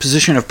his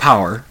position of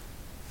power,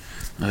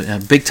 a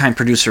big-time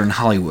producer in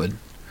Hollywood,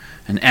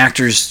 and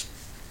actors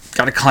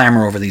got to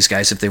clamor over these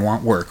guys if they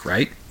want work,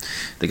 right?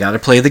 They got to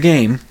play the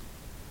game,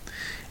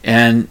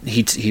 and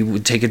he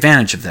would take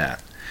advantage of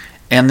that.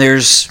 And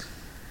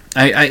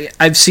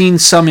I've seen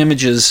some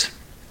images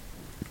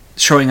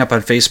showing up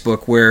on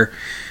Facebook where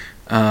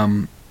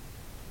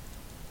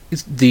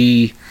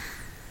the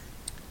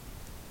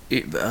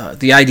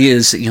idea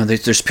is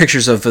that, there's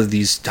pictures of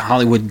these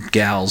Hollywood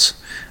gals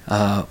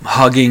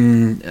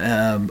hugging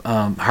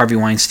Harvey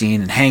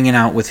Weinstein and hanging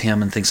out with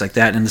him and things like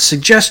that. And the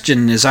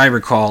suggestion, as I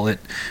recall it,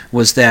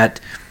 was that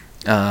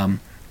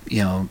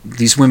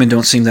these women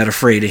don't seem that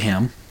afraid of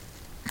him.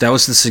 That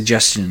was the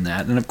suggestion in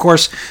that. And of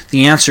course,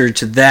 the answer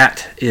to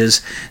that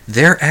is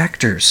they're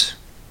actors.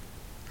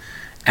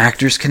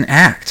 Actors can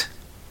act.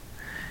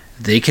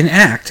 They can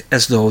act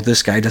as though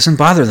this guy doesn't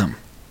bother them.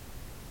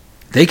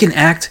 They can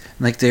act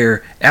like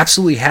they're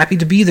absolutely happy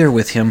to be there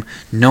with him,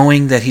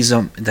 knowing that he's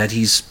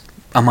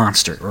a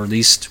monster, or at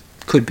least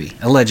could be,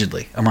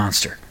 allegedly, a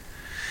monster,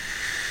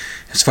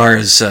 as far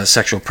as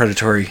sexual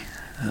predatory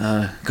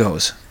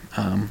goes.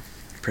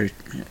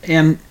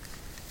 And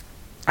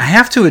I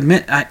have to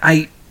admit,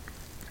 I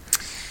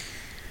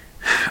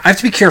have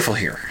to be careful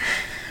here,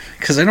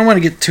 because I don't want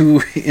to get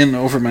too in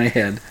over my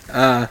head.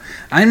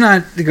 I'm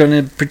not going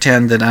to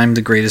pretend that I'm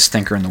the greatest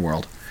thinker in the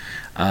world.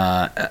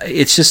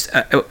 It's just,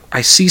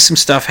 I see some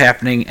stuff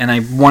happening, and I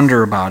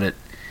wonder about it.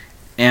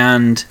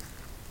 And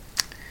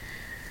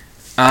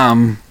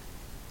I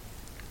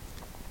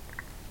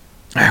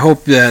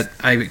hope that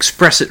I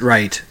express it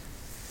right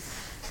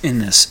in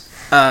this.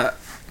 The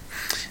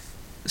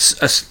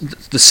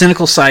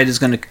cynical side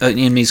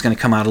in me is going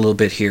to come out a little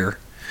bit here.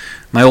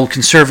 My old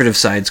conservative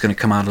side is going to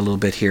come out a little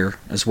bit here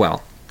as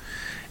well.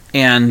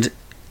 And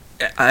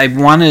I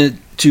wanted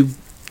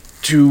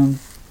to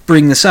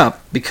bring this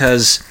up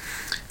because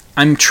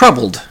I'm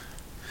troubled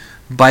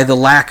by the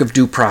lack of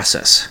due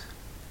process.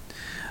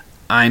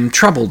 I'm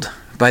troubled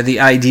by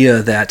the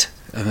idea that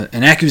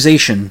an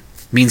accusation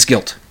means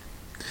guilt.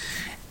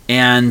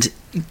 And,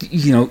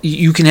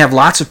 you can have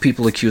lots of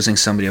people accusing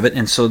somebody of it,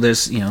 and so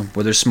there's,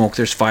 where there's smoke,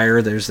 there's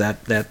fire, there's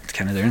that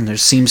kind of there, and there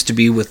seems to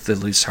be, with at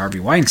least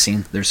Harvey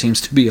Weinstein, there seems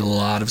to be a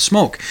lot of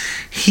smoke.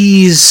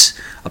 He's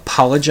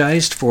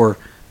apologized for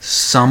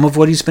some of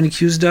what he's been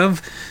accused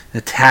of,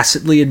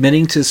 tacitly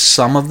admitting to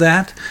some of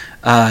that.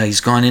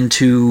 He's gone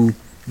into,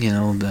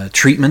 the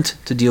treatment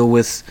to deal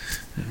with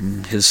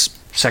his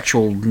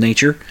sexual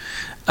nature,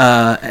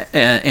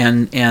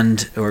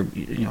 and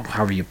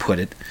however you put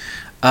it.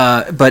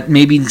 But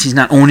maybe he's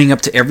not owning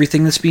up to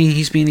everything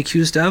he's being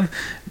accused of,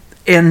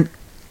 and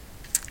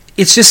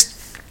it's just,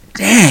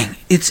 dang,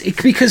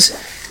 because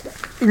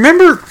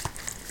remember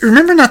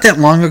not that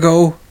long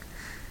ago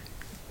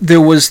there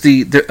was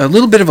a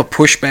little bit of a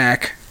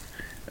pushback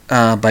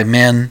by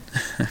men,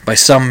 by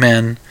some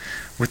men,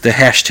 with the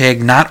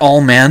hashtag not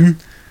all men,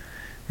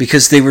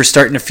 because they were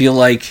starting to feel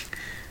like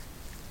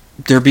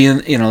they're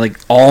being, like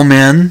all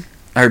men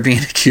are being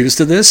accused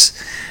of this.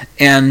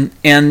 And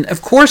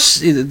of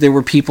course there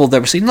were people that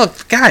were saying,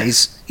 look,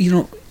 guys,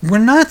 we're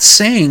not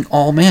saying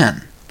all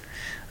men.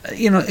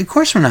 Of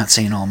course we're not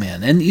saying all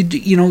men. And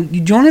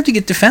you don't have to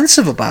get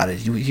defensive about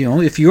it.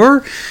 If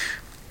you're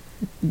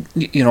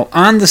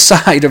on the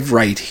side of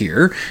right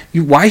here,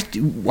 why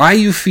are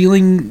you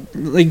feeling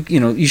like,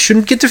 you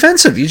shouldn't get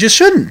defensive. You just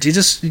shouldn't. You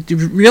just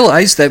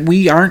realize that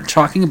we aren't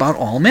talking about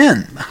all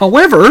men.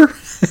 However,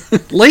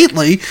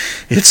 lately,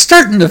 it's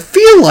starting to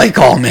feel like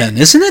all men,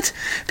 isn't it?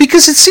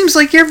 Because it seems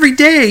like every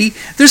day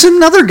there's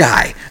another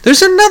guy.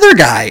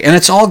 And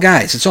it's all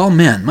guys. It's all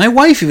men. My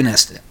wife even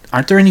asked,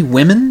 aren't there any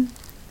women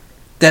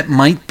that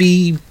might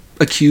be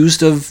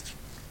accused of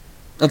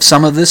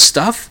some of this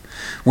stuff?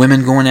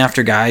 Women going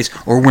after guys,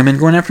 or women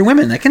going after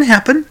women. That can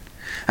happen.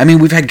 I mean,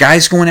 we've had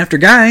guys going after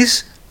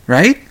guys,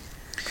 right?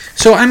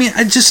 So, I mean,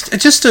 I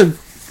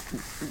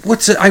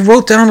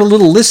wrote down a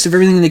little list of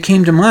everything that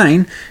came to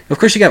mind. Of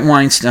course, you got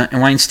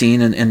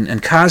Weinstein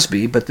and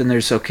Cosby, but then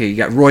there's, you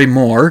got Roy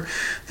Moore.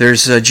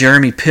 There's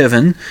Jeremy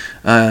Piven.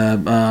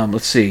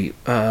 Let's see.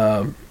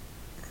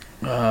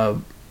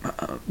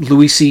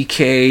 Louis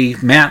C.K.,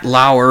 Matt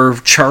Lauer,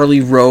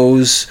 Charlie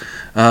Rose,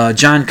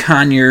 John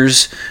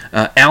Conyers,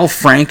 Al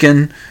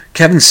Franken,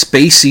 Kevin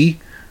Spacey,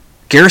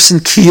 Garrison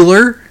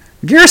Keillor.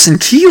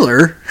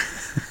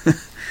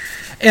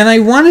 And I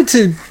wanted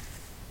to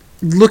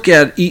look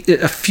at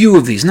a few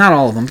of these, not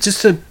all of them,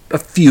 just a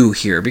few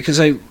here, because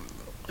I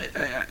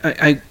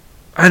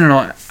don't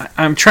know,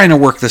 I'm trying to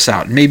work this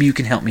out. Maybe you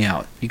can help me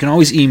out. You can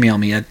always email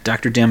me at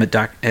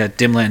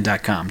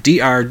drdim@dimland.com,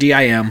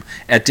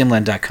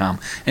 drdim@dimland.com,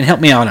 and help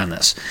me out on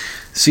this.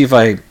 See if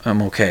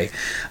I'm okay.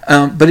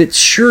 But it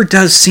sure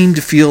does seem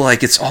to feel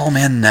like it's all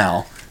men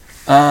now.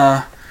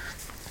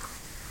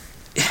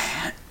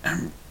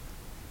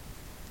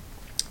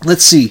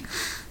 Let's see.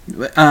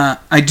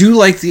 I do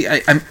like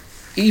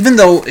even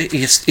though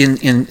it's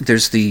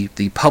there's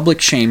the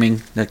public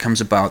shaming that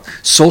comes about,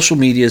 social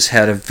media's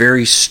had a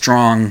very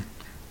strong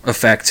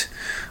effect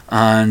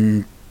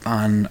on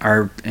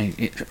our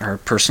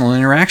personal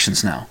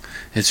interactions now.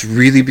 It's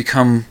really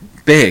become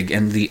big,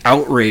 and the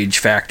outrage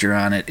factor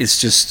on it is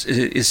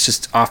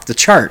just off the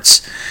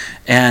charts,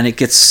 and it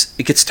gets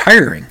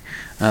tiring.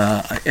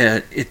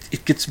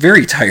 It gets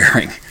very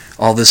tiring,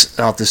 all this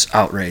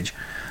outrage.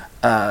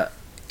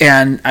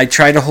 And I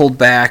try to hold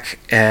back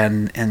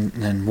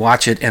and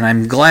watch it, and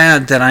I'm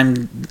glad that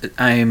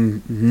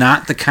I'm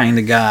not the kind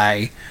of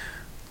guy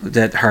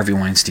that Harvey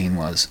Weinstein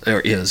was or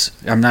is.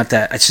 I'm not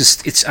that.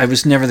 I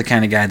was never the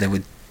kind of guy that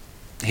would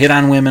hit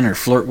on women or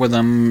flirt with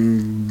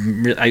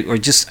them. I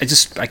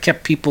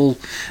kept people.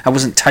 I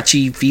wasn't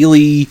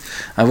touchy-feely.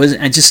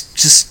 I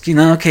just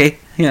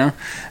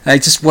I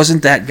just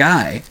wasn't that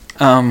guy.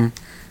 I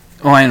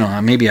don't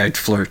know. Maybe I'd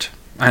flirt.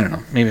 I don't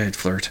know. Maybe I'd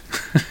flirt.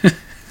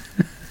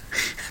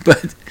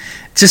 But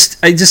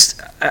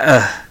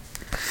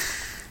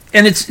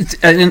and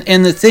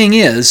the thing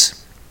is,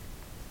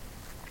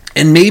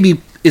 and maybe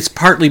it's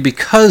partly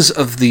because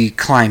of the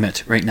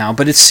climate right now,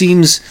 but it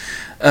seems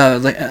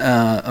like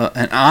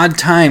an odd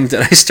time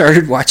that I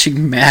started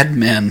watching Mad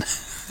Men.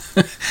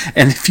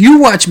 And if you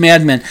watch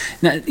Mad Men,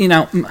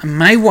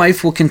 my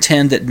wife will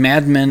contend that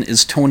Mad Men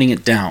is toning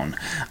it down.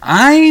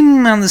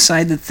 I'm on the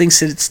side that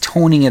thinks that it's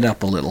toning it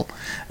up a little.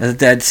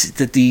 That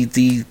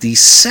the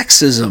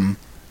sexism,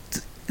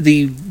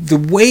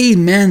 the way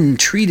men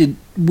treated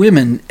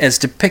women as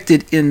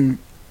depicted in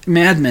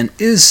Mad Men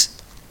is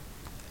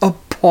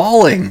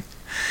appalling,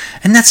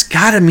 and that's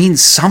got to mean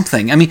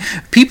something. I mean,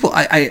 people,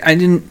 I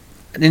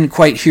didn't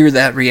quite hear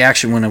that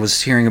reaction when I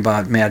was hearing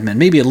about Mad Men.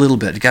 Maybe a little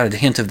bit, got a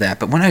hint of that.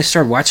 But when I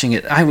started watching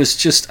it, I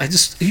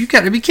you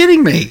got to be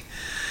kidding me.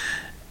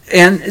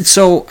 And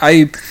so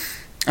I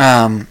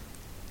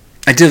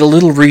did a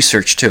little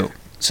research too.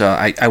 So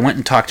I went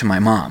and talked to my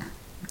mom.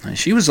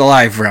 She was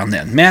alive around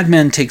then. Mad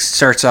Men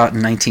starts out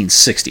in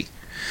 1960.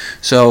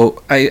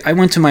 So I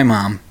went to my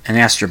mom and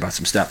asked her about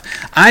some stuff.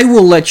 I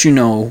will let you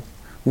know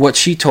what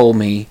she told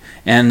me,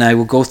 and I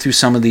will go through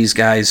some of these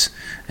guys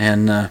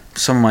and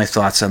some of my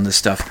thoughts on this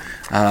stuff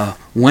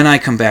when I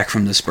come back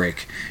from this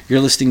break.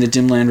 You're listening to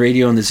Dimland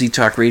Radio on the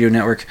Z-Talk Radio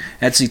Network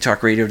at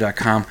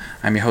ztalkradio.com.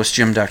 I'm your host,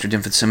 Jim, Dr.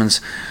 Dim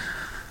Fitzsimmons.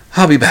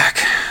 I'll be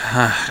back.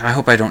 I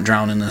hope I don't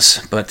drown in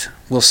this, but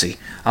we'll see.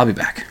 I'll be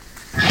back.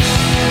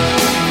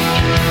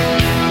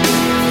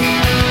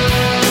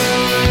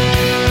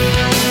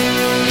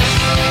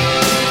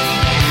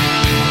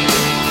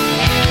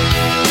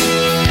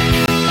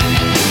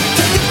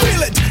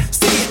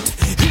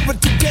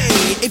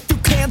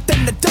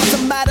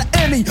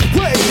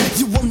 Anyway,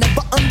 you will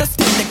never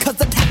understand it,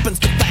 cause it happens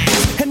too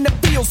fast, and it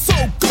feels so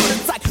good,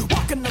 it's like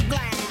walking the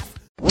glass.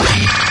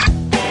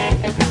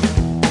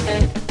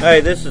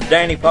 Hey, this is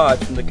Danny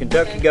Potts from the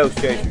Kentucky Ghost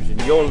Chasers,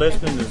 and you're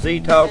listening to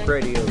Z-Talk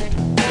Radio.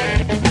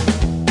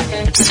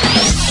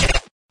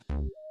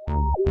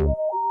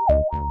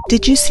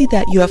 Did you see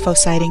that UFO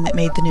sighting that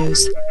made the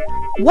news?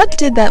 What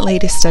did that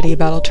latest study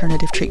about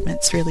alternative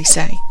treatments really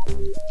say?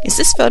 Is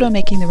this photo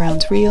making the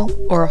rounds real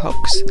or a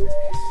hoax?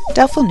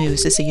 Doubtful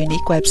News is a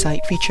unique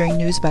website featuring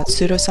news about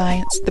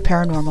pseudoscience, the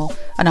paranormal,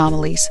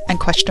 anomalies, and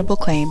questionable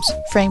claims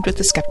framed with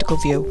a skeptical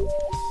view.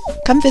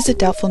 Come visit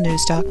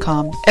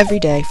doubtfulnews.com every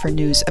day for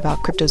news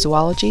about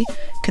cryptozoology,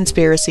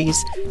 conspiracies,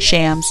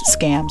 shams,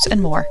 scams, and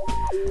more.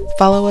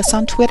 Follow us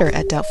on Twitter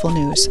at Doubtful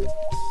News.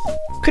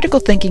 Critical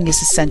thinking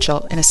is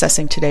essential in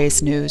assessing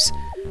today's news.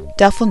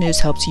 Doubtful News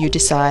helps you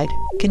decide,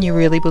 can you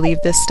really believe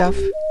this stuff?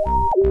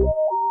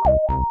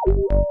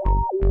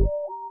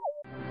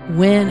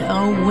 When,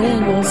 oh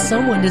when, will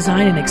someone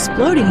design an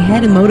exploding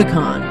head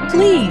emoticon?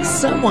 Please,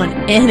 someone,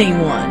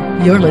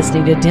 anyone. You're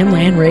listening to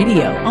Dimland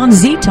Radio on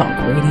Z-Talk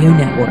Radio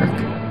Network.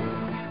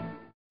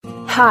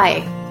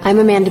 Hi, I'm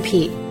Amanda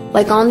Pete.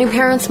 Like all new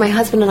parents, my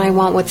husband and I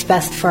want what's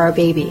best for our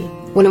baby.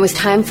 When it was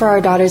time for our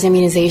daughter's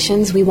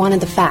immunizations, we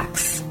wanted the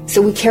facts. So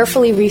we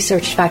carefully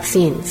researched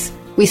vaccines.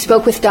 We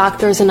spoke with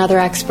doctors and other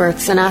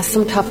experts and asked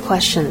some tough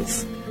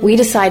questions. We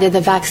decided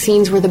that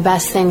vaccines were the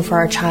best thing for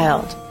our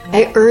child.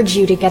 I urge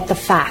you to get the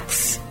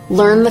facts.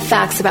 Learn the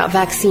facts about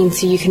vaccines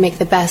so you can make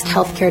the best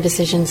healthcare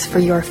decisions for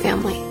your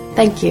family.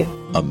 Thank you.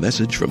 A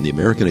message from the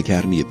American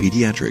Academy of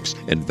Pediatrics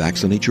and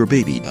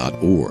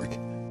VaccinateYourBaby.org.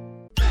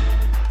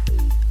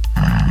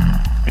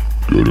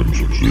 Getting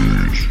some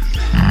Z's.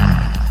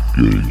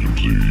 Getting some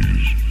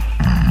Z's.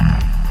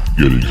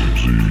 Getting some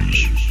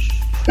Z's.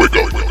 Wake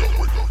up, wake up,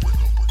 wake up, wake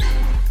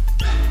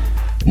up.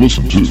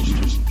 Listen to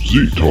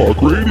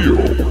Z-Talk Radio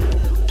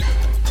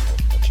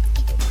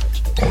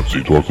on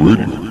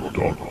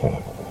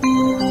ZTalkRadio.com.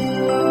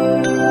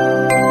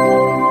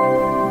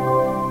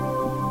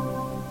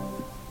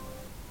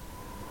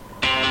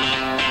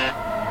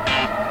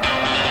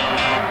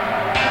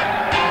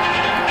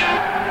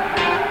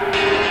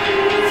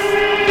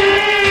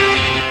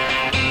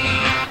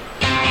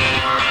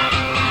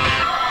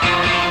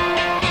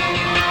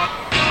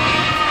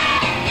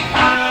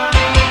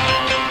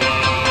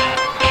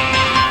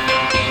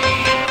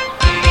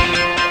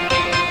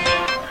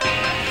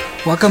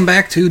 Welcome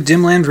back to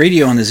Dimland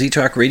Radio on the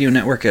Z-Talk Radio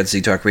Network at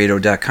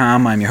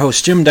ZTalkRadio.com. I'm your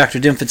host, Jim, Dr.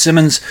 Dim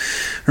Fitzsimmons.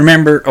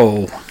 Remember,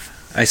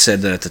 I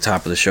said that at the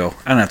top of the show.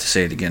 I don't have to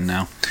say it again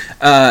now.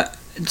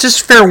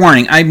 Just fair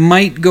warning, I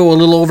might go a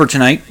little over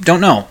tonight.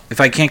 Don't know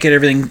if I can't get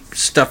everything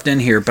stuffed in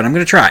here, but I'm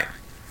going to try.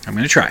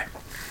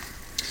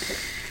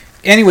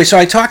 Anyway, so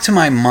I talked to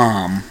my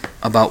mom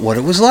about what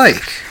it was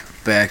like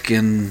back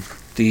in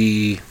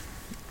the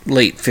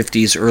late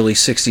 50s, early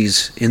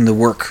 60s in the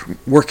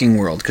working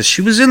world, because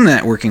she was in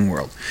that working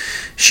world.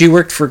 She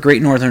worked for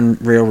Great Northern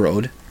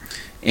Railroad,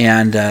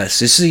 and so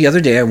this is the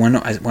other day I went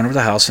over to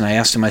the house and I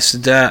asked him, I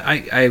said,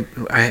 I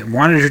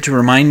wanted her to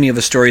remind me of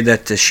a story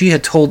that she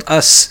had told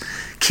us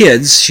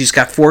kids. She's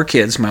got 4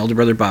 kids, my older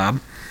brother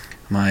Bob,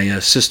 my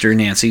sister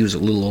Nancy, who's a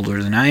little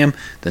older than I am,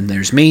 then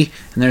there's me,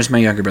 and there's my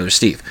younger brother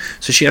Steve.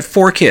 So she had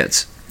 4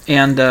 kids,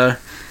 and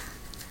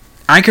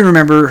I can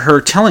remember her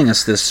telling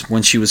us this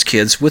when she was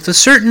kids with a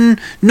certain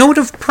note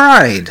of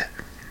pride.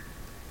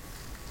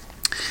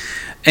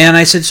 And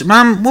I said,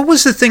 Mom, what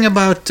was the thing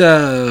about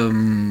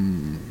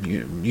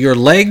your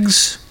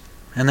legs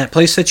and that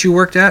place that you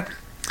worked at?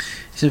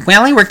 She said,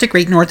 well, I worked at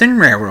Great Northern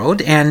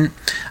Railroad, and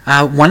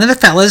one of the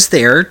fellas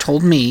there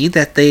told me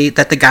that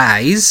the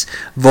guys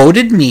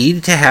voted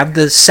me to have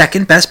the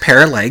second best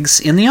pair of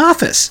legs in the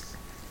office.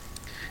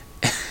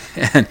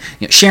 And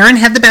Sharon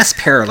had the best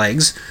pair of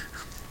legs.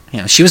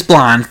 She was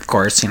blonde, of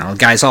course.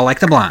 Guys all like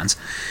the blondes.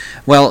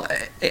 Well,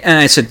 and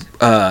I said,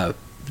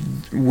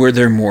 were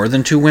there more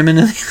than 2 women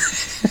in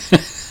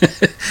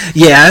the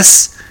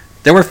Yes,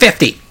 there were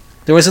 50.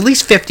 There was at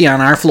least 50 on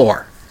our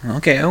floor.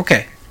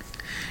 Okay.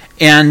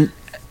 And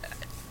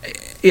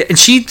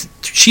she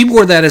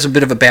wore that as a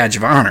bit of a badge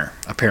of honor,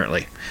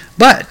 apparently.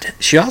 But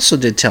she also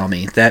did tell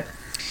me that,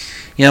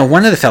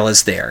 one of the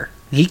fellas there,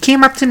 he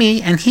came up to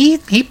me and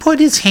he put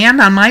his hand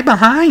on my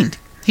behind.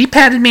 He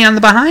patted me on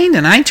the behind,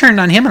 and I turned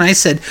on him and I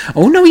said,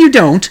 oh, no, you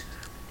don't.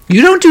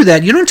 You don't do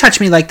that. You don't touch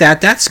me like that.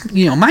 That's,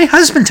 my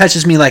husband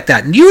touches me like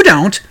that, and you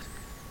don't.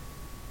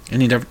 And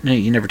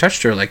he never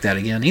touched her like that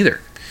again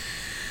either.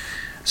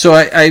 So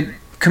I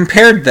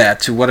compared that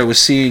to what I was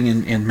seeing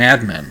in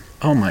Mad Men.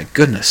 Oh, my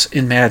goodness,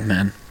 in Mad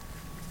Men.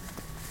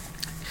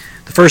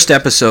 The first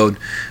episode,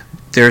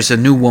 there's a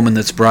new woman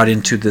that's brought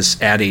into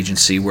this ad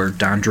agency where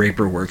Don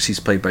Draper works.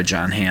 He's played by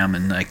John Hamm,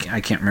 and I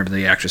can't remember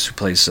the actress who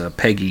plays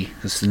Peggy.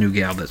 That's the new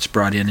gal that's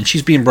brought in, and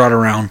she's being brought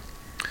around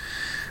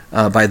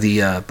by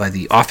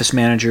the office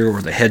manager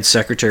or the head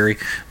secretary.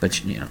 But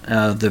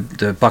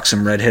the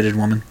buxom redheaded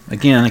woman.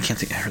 Again, I can't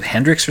think.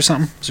 Hendricks or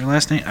something is her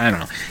last name. I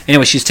don't know.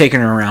 Anyway, she's taking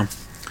her around,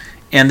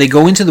 and they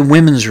go into the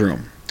women's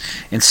room,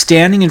 and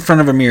standing in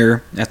front of a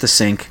mirror at the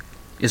sink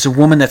is a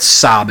woman that's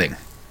sobbing,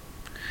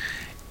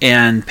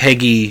 and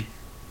Peggy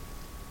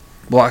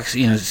walks,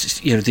 the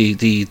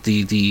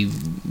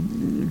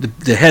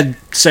the head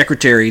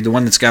secretary, the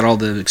one that's got all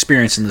the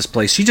experience in this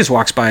place, she just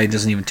walks by and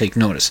doesn't even take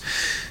notice.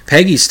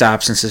 Peggy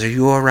stops and says, "Are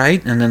you all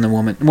right?" And then the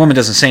woman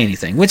doesn't say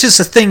anything, which is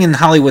a thing in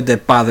Hollywood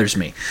that bothers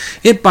me.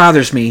 It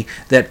bothers me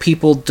that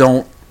people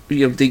don't,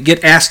 they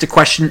get asked a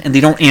question and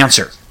they don't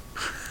answer.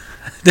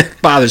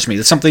 That bothers me.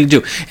 That's something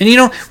to do.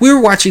 And we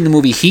were watching the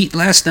movie Heat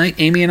last night,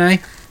 Amy and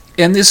I,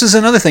 and this is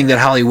another thing that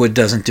Hollywood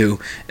doesn't do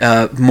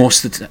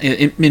most of the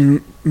time.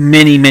 In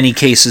many, many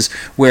cases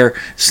where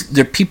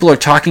people are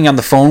talking on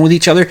the phone with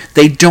each other,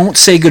 they don't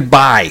say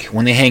goodbye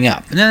when they hang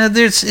up. Now,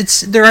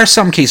 there are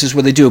some cases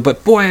where they do,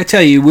 but boy, I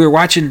tell you, we were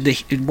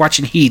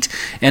watching Heat,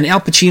 and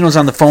Al Pacino's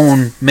on the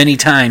phone many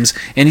times,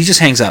 and he just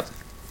hangs up.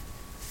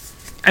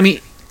 I mean,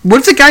 what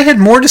if the guy had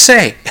more to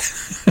say?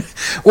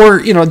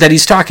 Or, that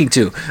he's talking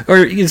to. Or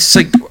it's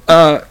like,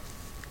 no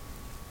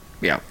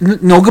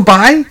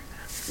goodbye?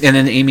 And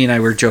then Amy and I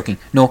were joking,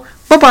 no,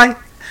 bye-bye.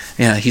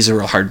 Yeah, he's a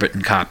real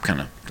hard-bitten cop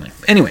kind of thing.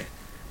 Anyway,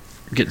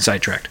 I'm getting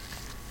sidetracked.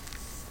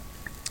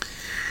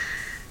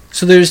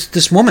 So there's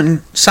this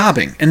woman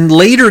sobbing. And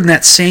later in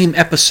that same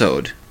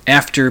episode,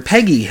 after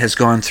Peggy has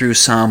gone through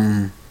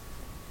some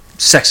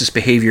sexist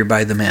behavior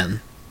by the men,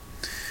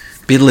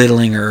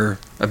 belittling her,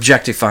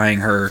 objectifying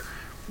her,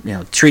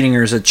 treating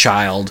her as a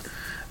child,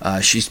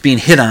 she's being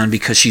hit on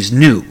because she's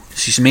new.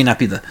 She may not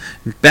be the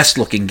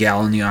best-looking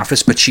gal in the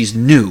office, but she's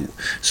new.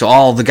 So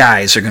all the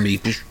guys are going to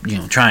be,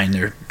 trying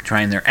their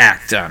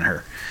act on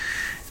her.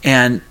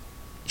 And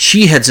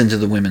she heads into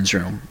the women's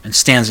room and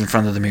stands in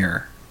front of the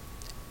mirror.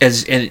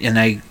 And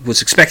I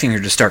was expecting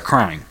her to start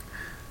crying,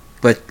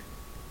 but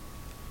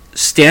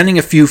standing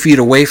a few feet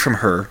away from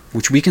her,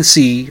 which we can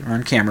see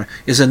on camera,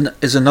 is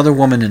another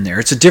woman in there.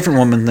 It's a different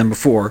woman than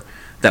before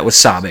that was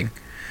sobbing,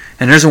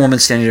 and there's a woman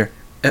standing there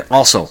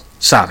also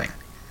sobbing.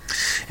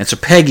 And so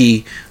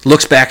Peggy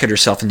looks back at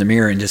herself in the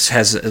mirror and just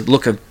has a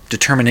look of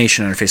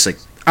determination on her face, like,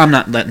 I'm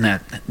not letting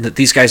that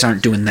these guys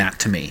aren't doing that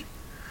to me.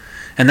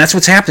 And that's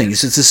what's happening.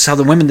 This is how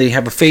the women, they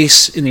have a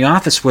face in the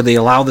office where they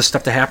allow this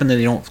stuff to happen, that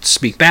they don't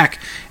speak back,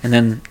 and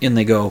then in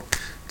they go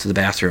to the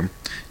bathroom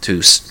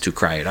to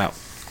cry it out.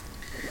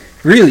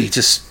 Really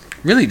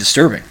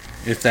disturbing,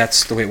 if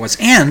that's the way it was.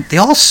 And they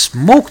all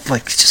smoked,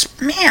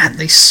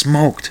 they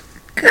smoked.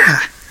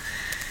 God.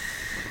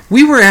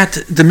 We were at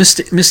the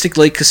Mystic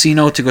Lake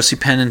Casino to go see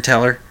Penn and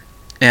Teller,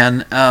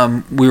 and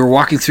we were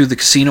walking through the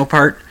casino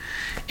part,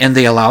 and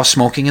they allow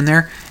smoking in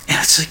there, and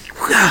it's like,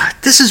 God,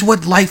 this is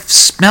what life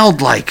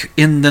smelled like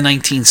in the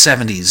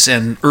 1970s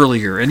and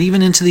earlier, and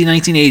even into the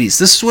 1980s.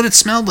 This is what it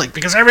smelled like,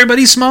 because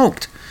everybody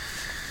smoked.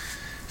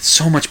 It's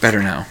so much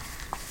better now.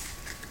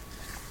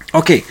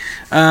 Okay,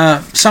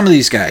 some of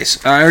these guys.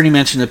 I already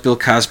mentioned that Bill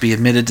Cosby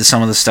admitted to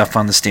some of the stuff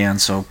on the stand,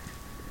 so,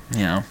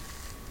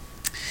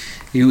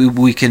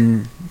 we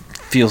can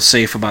feel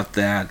safe about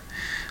that.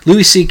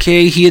 Louis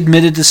C.K., he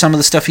admitted to some of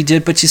the stuff he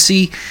did, but you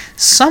see,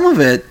 some of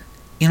it,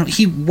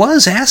 he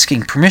was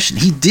asking permission.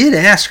 He did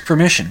ask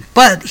permission,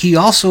 but he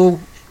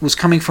also was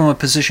coming from a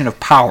position of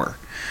power,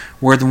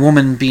 where the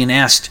woman being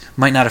asked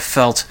might not have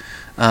felt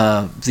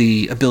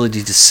the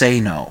ability to say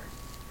no.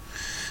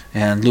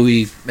 And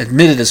Louis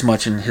admitted as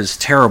much in his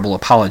terrible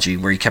apology,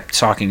 where he kept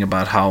talking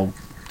about how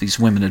these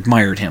women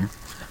admired him.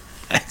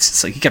 It's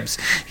just like he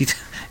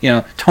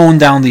toned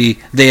down the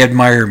 "they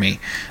admire me"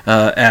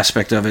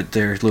 aspect of it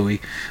there, Louis.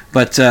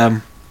 But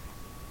so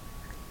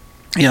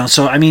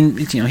I mean,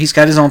 he's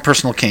got his own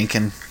personal kink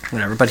and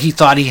whatever. But he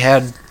thought he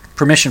had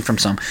permission from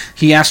some.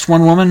 He asked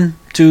one woman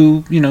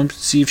to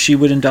see if she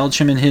would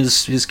indulge him in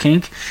his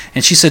kink,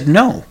 and she said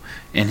no,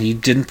 and he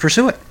didn't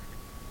pursue it.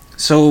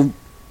 So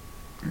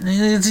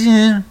it's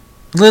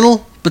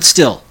little, but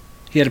still,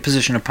 he had a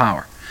position of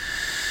power.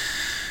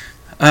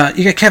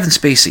 You got Kevin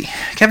Spacey.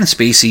 Kevin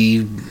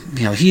Spacey,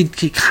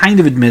 he kind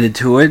of admitted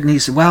to it, and he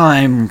said, well,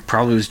 I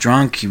probably was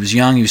drunk. He was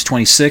young. He was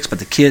 26, but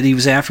the kid he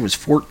was after was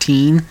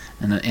 14,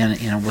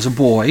 and was a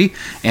boy,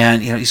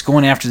 and he's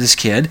going after this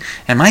kid,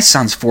 and my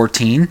son's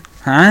 14,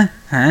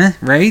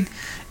 right?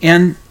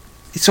 And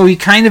so he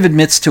kind of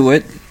admits to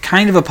it,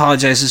 kind of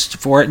apologizes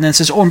for it, and then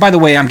says, oh, and by the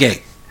way, I'm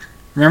gay.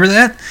 Remember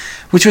that?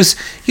 Which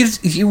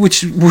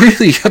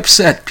really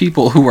upset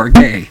people who are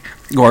gay.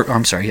 Or,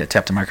 I'm sorry, he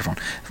tapped the microphone.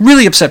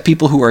 Really upset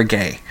people who are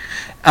gay.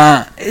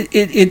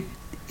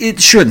 It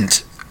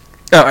shouldn't.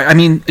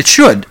 It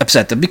should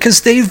upset them,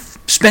 because they've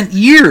spent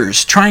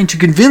years trying to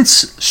convince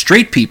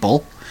straight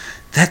people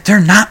that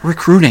they're not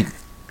recruiting,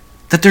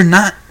 that they're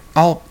not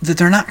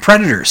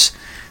predators.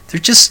 They're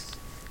just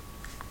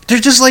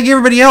like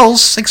everybody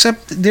else,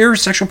 except their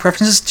sexual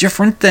preference is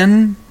different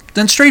than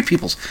straight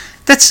people's.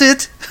 That's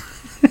it.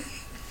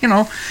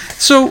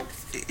 So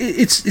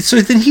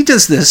so then he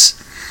does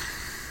this.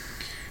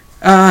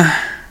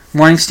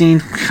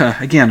 Weinstein,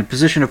 again, a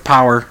position of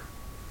power.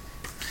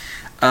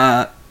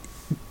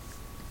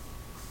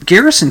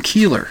 Garrison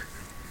Keillor.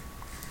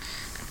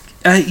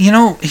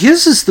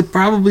 His is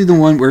probably the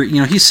one where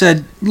he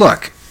said,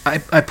 "Look, I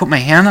put my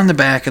hand on the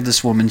back of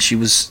this woman. She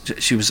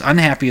was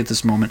unhappy at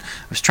this moment.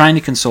 I was trying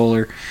to console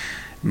her.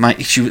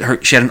 She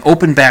had an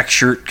open back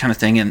shirt kind of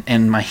thing,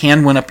 and my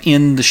hand went up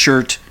in the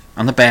shirt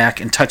on the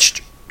back and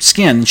touched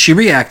skin. She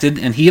reacted,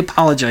 and he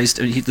apologized.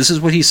 This is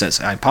what he says.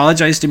 I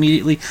apologized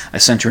immediately. I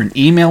sent her an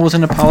email with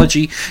an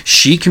apology.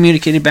 She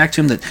communicated back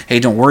to him that, hey,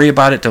 don't worry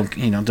about it.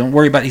 Don't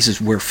worry about it. He says,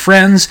 we're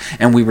friends,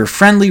 and we were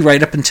friendly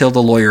right up until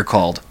the lawyer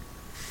called.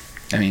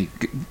 I mean,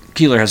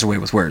 Keeler has a way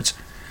with words.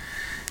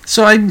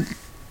 So I'm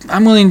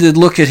willing to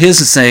look at his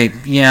and say,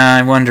 yeah,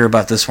 I wonder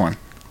about this one.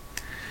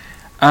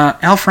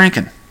 Al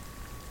Franken.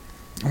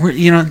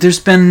 There's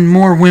been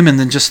more women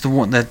than just the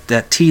one,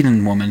 that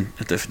Teden woman,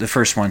 the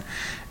first one.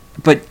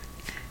 But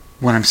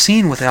what I'm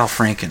seeing with Al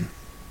Franken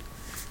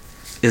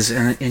is,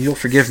 and you'll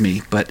forgive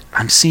me, but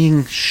I'm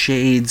seeing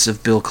shades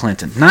of Bill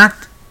Clinton.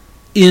 Not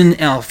in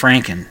Al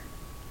Franken,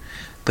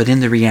 but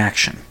in the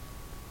reaction.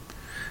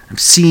 I'm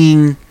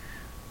seeing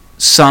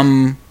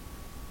some,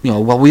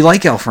 well, we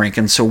like Al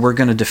Franken, so we're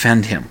going to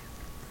defend him.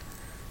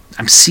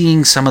 I'm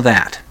seeing some of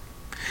that.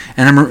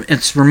 And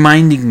it's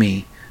reminding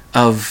me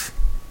of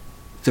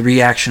the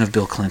reaction of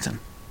Bill Clinton.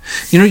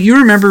 You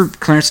remember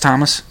Clarence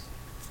Thomas?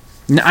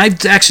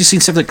 I've actually seen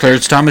stuff like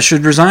Clarence Thomas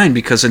should resign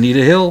because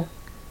Anita Hill.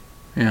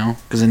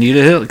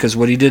 Because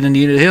what he did to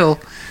Anita Hill,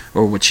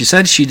 or what she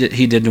said he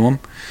did to him.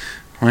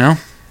 Well,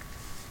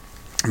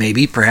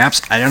 maybe,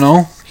 perhaps, I don't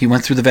know. He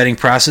went through the vetting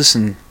process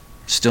and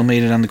still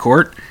made it on the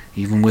court,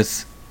 even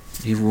with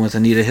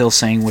Anita Hill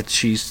saying what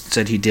she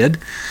said he did,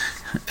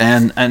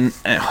 and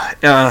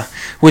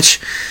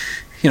which,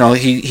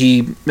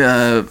 he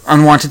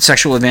unwanted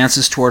sexual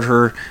advances toward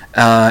her,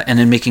 and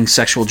then making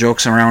sexual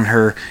jokes around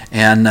her,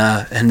 and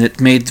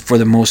it made for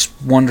the most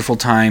wonderful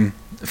time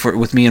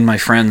with me and my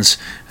friends,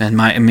 and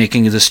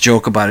making this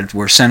joke about it,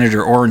 where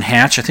Senator Orrin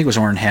Hatch, I think it was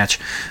Orrin Hatch,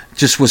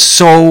 just was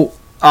so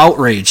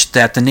outraged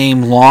that the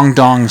name Long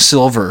Dong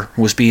Silver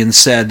was being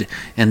said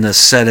in the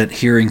Senate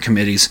hearing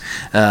committees,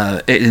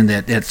 in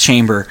that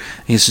chamber.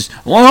 He says,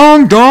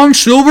 Long Dong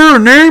Silver, a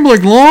name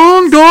like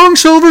Long Dong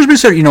Silver's been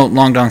said.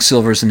 Long Dong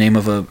Silver is the name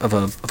of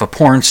a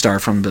porn star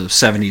from the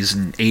 70s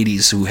and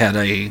 80s who had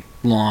a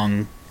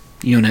long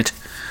unit.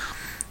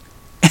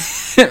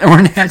 And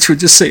Orrin Hatch would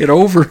just say it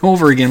over and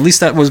over again. At least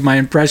that was my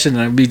impression,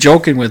 and I'd be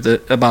joking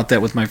about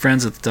that with my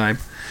friends at the time.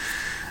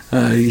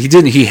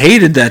 He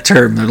hated that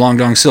term, the Long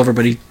Dong Silver,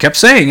 but he kept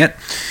saying it.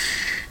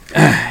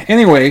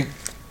 Anyway,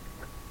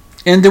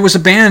 and there was a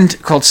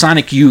band called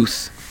Sonic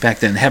Youth back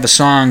then. They have a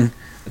song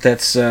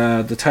that's,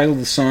 the title of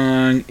the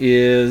song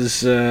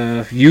is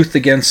Youth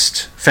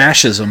Against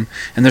Fascism,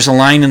 and there's a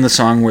line in the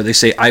song where they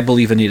say, I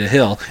believe Anita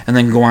Hill, and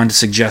then go on to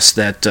suggest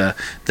that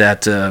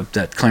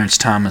Clarence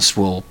Thomas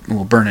will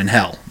burn in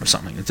hell, or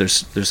something.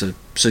 There's a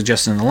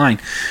suggestion in the line.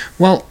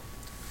 Well,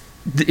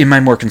 in my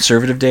more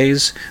conservative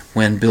days,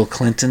 when Bill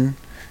Clinton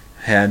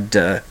had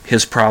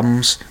his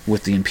problems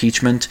with the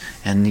impeachment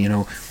and,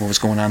 what was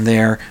going on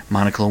there,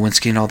 Monica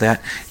Lewinsky and all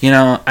that,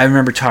 I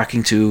remember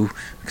talking to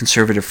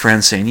conservative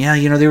friends saying,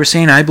 they were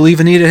saying, I believe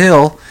Anita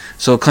Hill,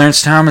 so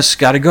Clarence Thomas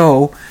got to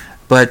go,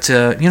 but,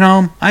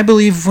 I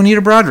believe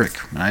Juanita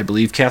Broaddrick, and I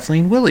believe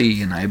Kathleen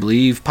Willey, and I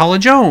believe Paula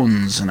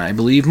Jones, and I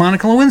believe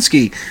Monica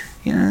Lewinsky.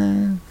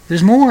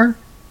 There's more.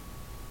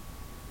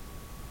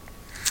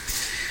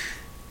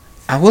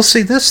 I will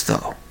say this,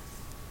 though.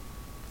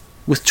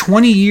 With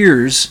 20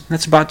 years,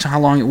 that's about how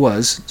long it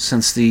was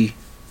since the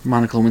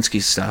Monica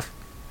Lewinsky stuff.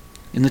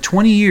 In the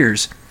 20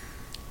 years,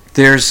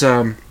 there's,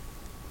 on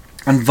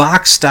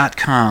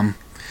Vox.com,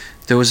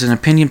 there was an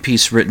opinion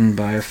piece written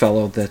by a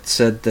fellow that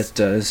said that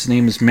his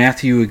name is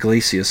Matthew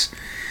Iglesias,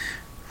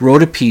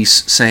 wrote a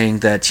piece saying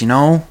that,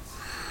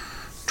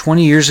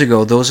 20 years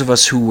ago, those of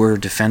us who were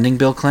defending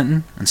Bill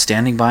Clinton and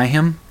standing by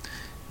him,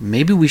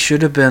 maybe we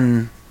should have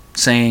been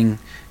saying,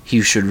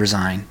 you should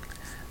resign.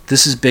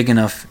 This is big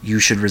enough, you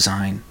should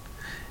resign.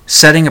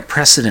 Setting a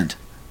precedent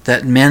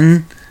that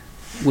men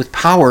with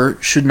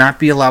power should not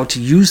be allowed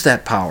to use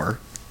that power,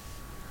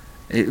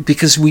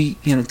 because we,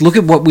 look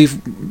at what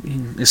we've,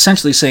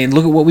 essentially saying,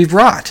 look at what we've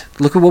brought.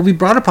 Look at what we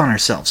brought upon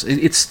ourselves.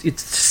 It's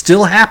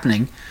still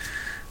happening.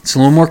 It's a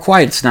little more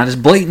quiet. It's not as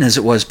blatant as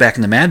it was back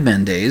in the Mad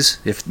Men days,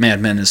 if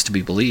Mad Men is to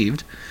be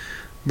believed.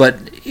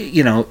 But,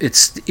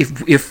 it's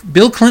if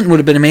Bill Clinton would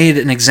have been made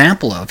an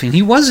example of, and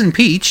he was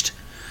impeached,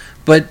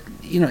 but,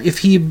 if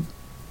he'd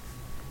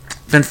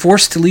been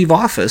forced to leave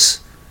office,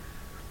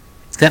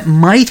 that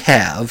might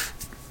have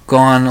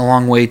gone a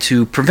long way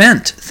to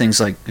prevent things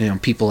like,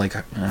 people like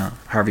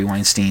Harvey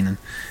Weinstein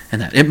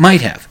and that. It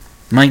might have.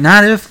 Might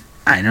not have.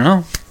 I don't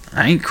know.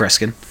 I ain't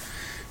Kreskin.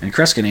 And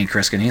Kreskin ain't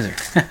Kreskin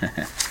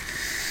either.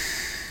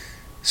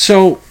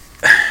 So,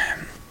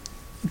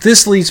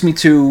 this leads me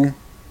to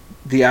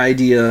the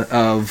idea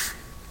of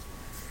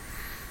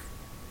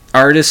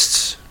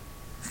artists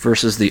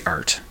versus the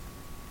art.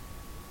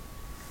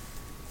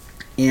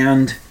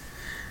 And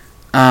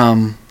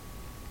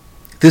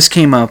this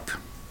came up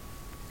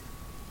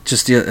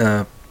just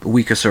a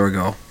week or so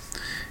ago.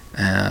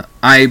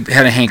 I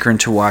had a hankering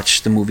to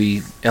watch the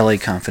movie L.A.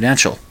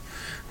 Confidential,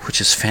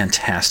 which is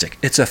fantastic.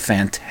 It's a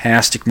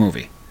fantastic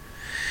movie.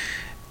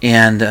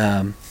 And,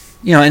 and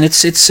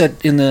it's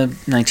set in the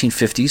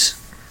 1950s.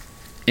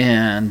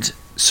 And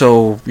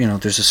so,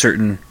 there's a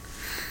certain,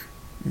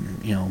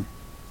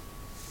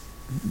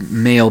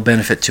 male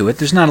benefit to it.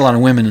 There's not a lot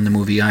of women in the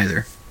movie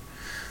either.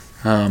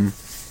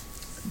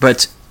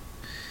 But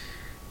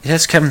it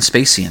has Kevin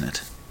Spacey in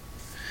it.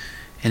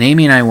 And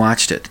Amy and I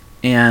watched it,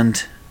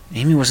 and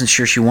Amy wasn't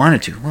sure she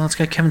wanted to. Well, it's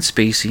got Kevin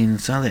Spacey and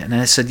it's all that. And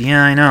I said,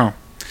 yeah, I know.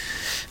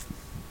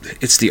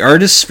 It's the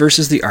artists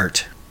versus the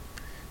art.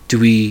 Do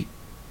we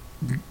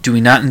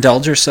not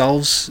indulge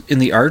ourselves in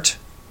the art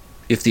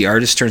if the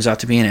artist turns out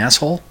to be an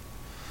asshole?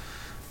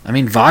 I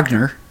mean,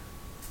 Wagner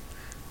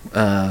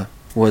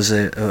was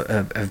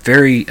a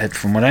very,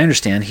 from what I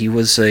understand, he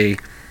was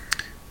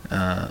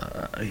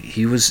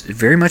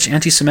very much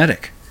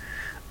anti-Semitic.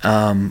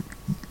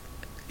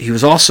 He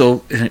was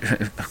also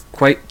a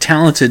quite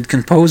talented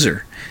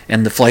composer,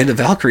 and The Flight of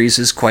the Valkyries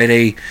is quite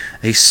a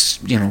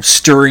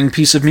stirring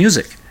piece of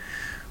music.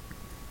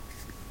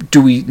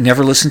 Do we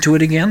never listen to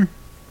it again?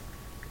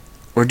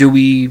 Or do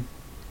we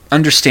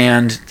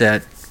understand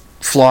that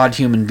flawed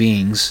human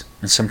beings,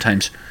 and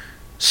sometimes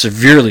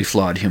severely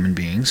flawed human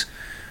beings,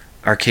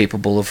 are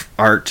capable of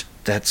art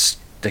that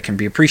can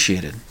be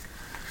appreciated?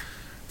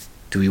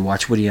 Do we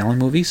watch Woody Allen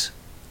movies?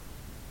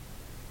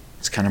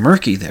 It's kind of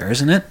murky there,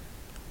 isn't it?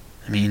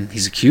 I mean,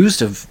 he's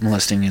accused of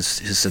molesting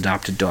his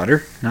adopted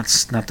daughter. Not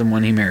the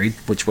one he married,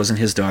 which wasn't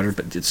his daughter,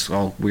 but it's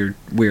all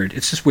weird.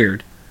 It's just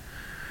weird.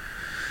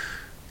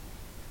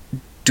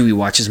 Do we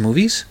watch his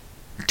movies?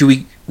 Do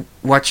we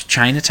watch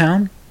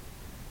Chinatown,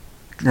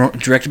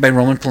 directed by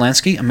Roman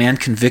Polanski, a man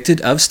convicted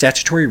of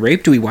statutory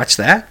rape? Do we watch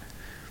that?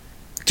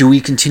 Do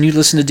we continue to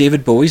listen to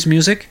David Bowie's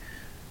music?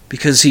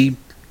 Because it's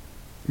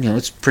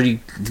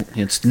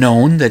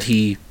known that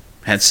he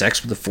had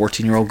sex with a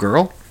 14-year-old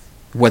girl,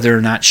 whether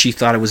or not she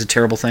thought it was a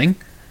terrible thing.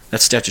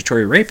 That's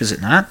statutory rape, is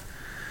it not?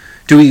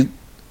 Do we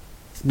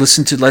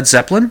listen to Led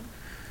Zeppelin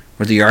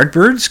or the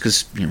Yardbirds?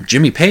 Because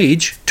Jimmy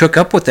Page took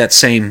up with that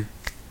same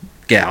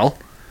gal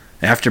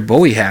after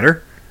Bowie had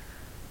her,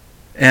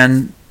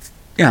 and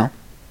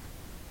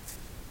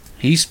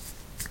he's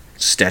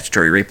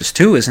statutory rapist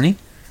too, isn't he?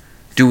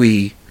 Do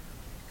we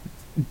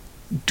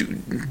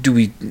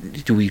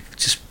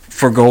just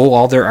forgo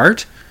all their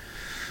art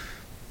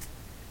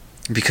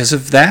because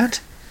of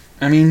that?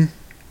 I mean,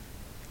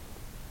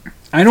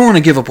 I don't want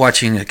to give up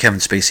watching a Kevin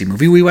Spacey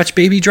movie. We watched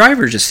Baby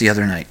Driver just the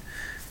other night.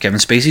 Kevin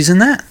Spacey's in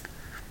that.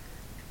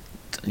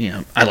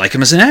 I like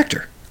him as an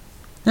actor.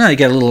 Well, he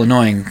got a little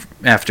annoying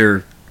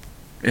after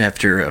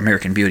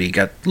American Beauty. He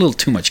got a little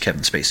too much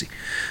Kevin Spacey.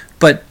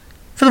 But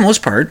for the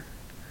most part,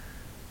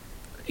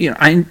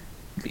 I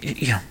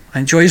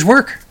enjoy his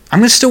work. I'm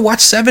going to still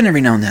watch Seven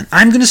every now and then.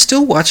 I'm going to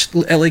still watch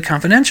L.A.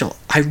 Confidential.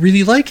 I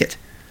really like it.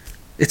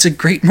 It's a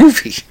great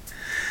movie.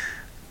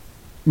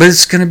 But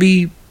it's going to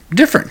be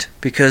different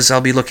because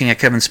I'll be looking at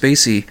Kevin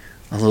Spacey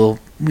a little,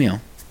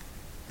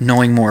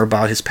 knowing more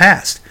about his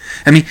past.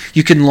 I mean,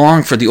 you can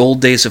long for the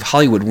old days of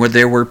Hollywood where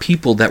there were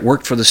people that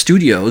worked for the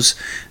studios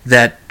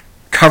that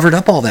covered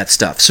up all that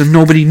stuff, so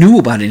nobody knew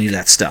about any of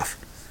that stuff.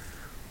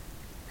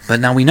 But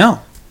now we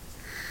know.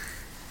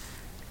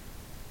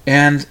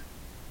 And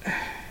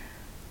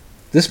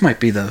this might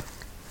be the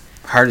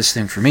hardest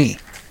thing for me.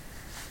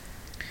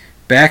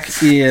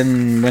 Back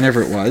in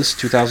whenever it was,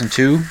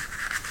 2002,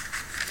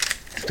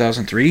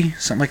 2003,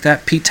 something like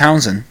that, Pete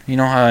Townsend, you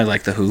know how I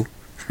like The Who,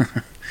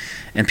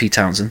 and Pete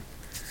Townsend.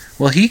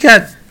 Well, he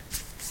got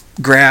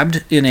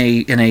grabbed in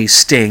a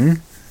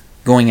sting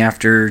going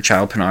after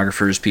child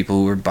pornographers, people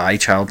who would buy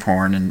child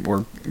porn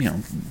or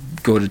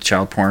go to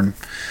child porn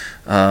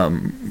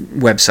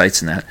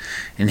websites and that.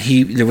 And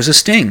there was a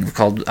sting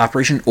called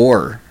Operation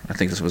Oar, I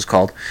think this was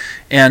called.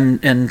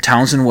 And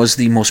Townsend was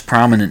the most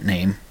prominent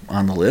name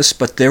on the list,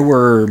 but there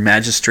were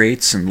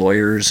magistrates and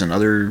lawyers and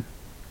other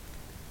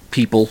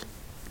people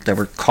that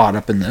were caught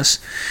up in this.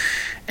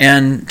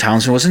 And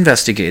Townsend was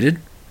investigated,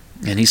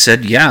 and he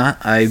said, "Yeah,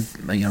 I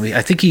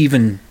think he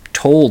even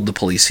told the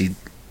police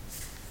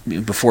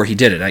before he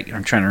did it.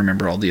 I'm trying to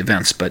remember all the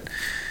events, but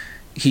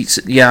he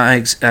said,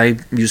 yeah, I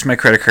used my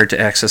credit card to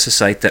access a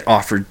site that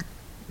offered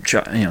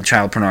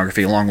child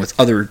pornography along with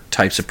other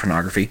types of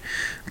pornography,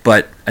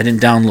 but I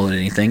didn't download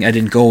anything. I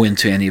didn't go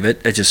into any of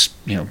it. I just,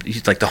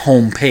 like the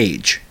home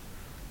page.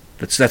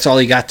 That's all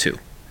he got to."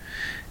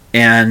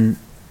 And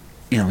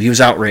he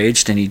was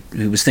outraged, and he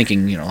was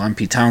thinking, I'm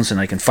Pete Townsend,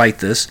 I can fight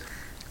this,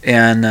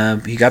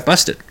 and he got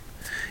busted.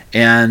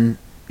 And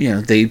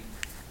they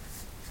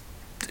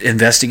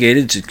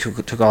investigated,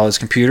 took all his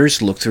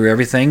computers, looked through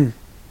everything.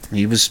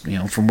 He was,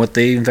 from what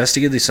they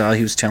investigated, they saw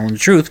he was telling the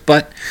truth,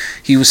 but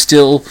he was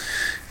still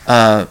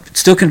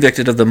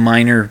convicted of the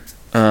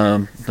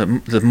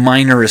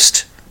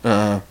minorest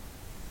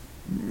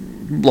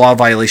law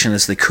violation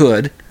as they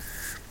could.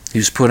 He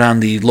was put on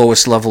the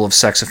lowest level of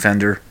sex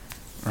offender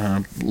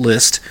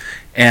list,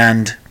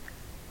 and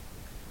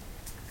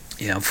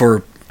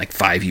for like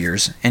 5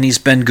 years, and he's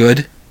been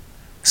good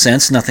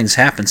since. Nothing's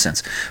happened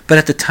since. But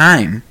at the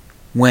time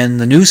when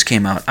the news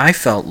came out, I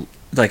felt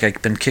like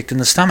I'd been kicked in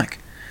the stomach.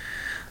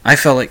 I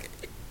felt like,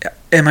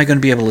 am I going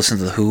to be able to listen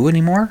to The Who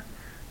anymore?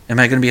 Am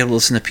I going to be able to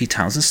listen to Pete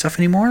Townsend stuff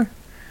anymore?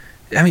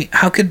 I mean,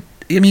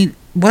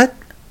 what?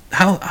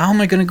 How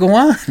am I going to go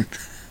on?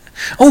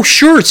 Oh,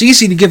 sure, it's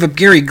easy to give up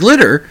Gary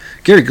Glitter.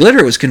 Gary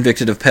Glitter was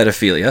convicted of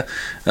pedophilia,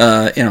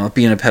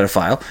 being a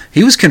pedophile.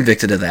 He was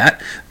convicted of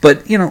that.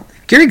 But,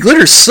 Gary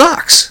Glitter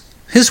sucks.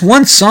 His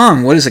one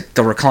song, what is it,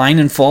 The Recline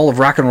and Fall of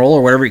Rock and Roll,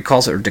 or whatever he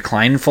calls it, or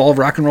Decline and Fall of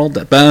Rock and Roll?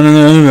 That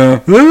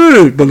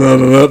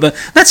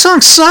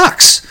song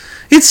sucks.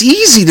 It's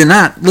easy to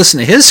not listen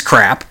to his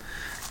crap,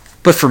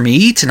 but for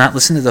me to not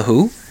listen to The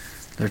Who,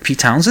 or Pete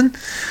Townsend,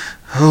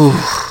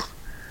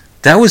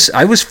 I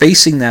was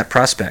facing that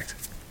prospect.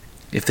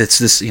 If it's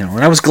this, and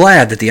I was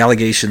glad that the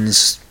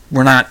allegations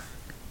were not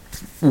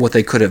what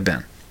they could have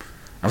been.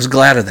 I was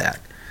glad of that.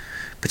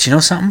 But you know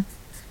something?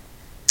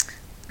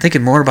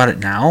 Thinking more about it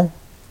now,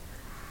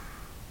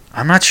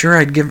 I'm not sure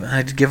I'd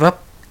give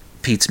up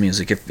Pete's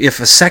music if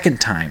a second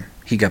time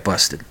he got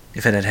busted,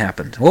 if it had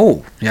happened.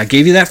 Oh, yeah, I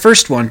gave you that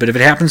first one, but if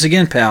it happens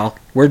again, pal,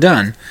 we're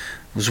done,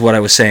 was what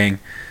I was saying.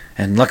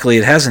 And luckily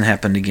it hasn't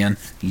happened again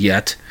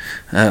yet,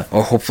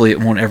 or hopefully it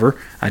won't ever.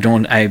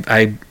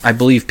 I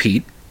believe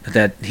Pete,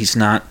 that he's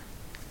not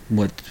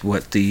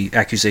what the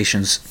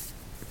accusations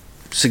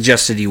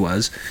suggested he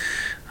was.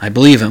 I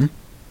believe him,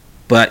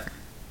 but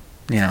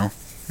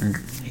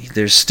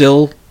there's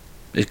still,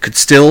 it could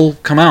still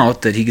come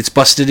out that he gets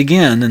busted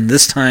again, and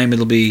this time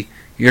it'll be,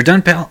 you're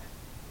done, pal.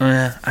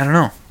 I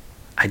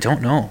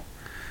don't know.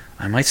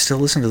 I might still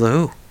listen to The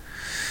Who.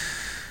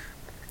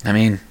 I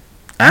mean,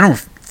 I don't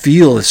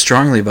feel as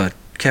strongly about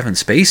Kevin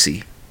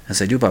Spacey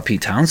as I do about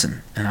Pete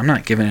Townsend, and I'm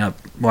not giving up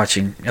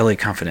watching LA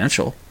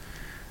Confidential.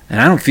 And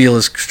I don't feel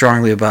as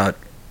strongly about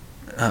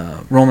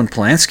Roman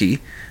Polanski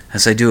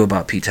as I do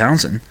about Pete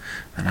Townsend.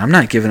 And I'm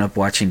not giving up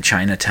watching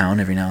Chinatown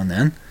every now and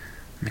then.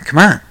 I mean, come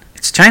on.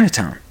 It's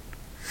Chinatown.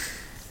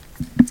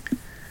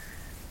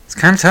 It's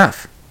kind of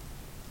tough.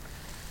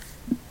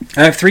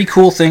 I have 3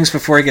 cool things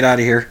before I get out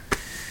of here.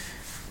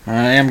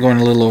 I am going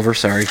a little over,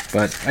 sorry.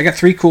 But I got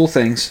 3 cool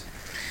things.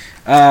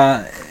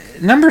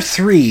 Number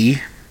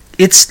 3,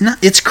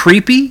 it's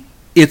creepy.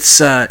 It's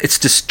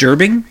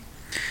disturbing.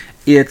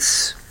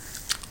 It's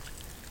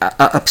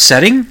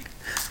upsetting,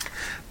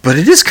 but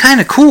it is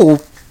kind of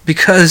cool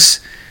because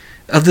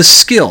of the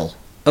skill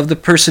of the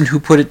person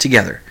who put it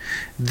together.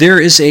 There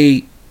is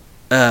a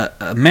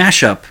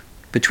mashup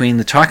between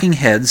the Talking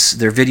Heads,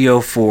 their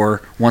video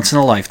for Once in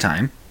a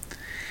Lifetime,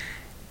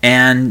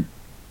 and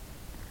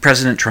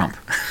President Trump.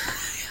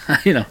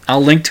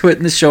 I'll link to it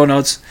in the show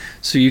notes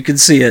so you can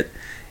see it.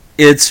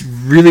 It's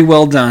really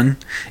well done.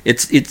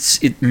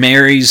 It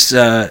marries.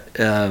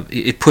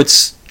 It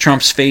puts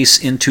Trump's face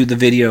into the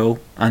video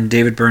on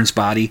David Byrne's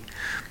body,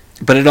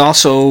 but it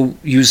also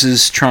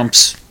uses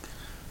Trump's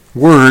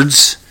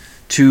words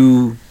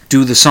to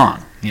do the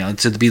song.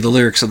 To be the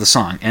lyrics of the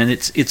song, and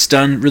it's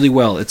done really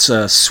well. It's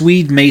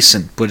Swede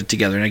Mason put it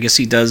together, and I guess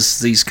he does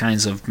these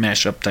kinds of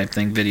mashup type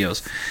thing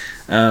videos.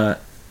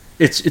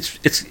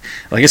 It's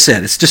like I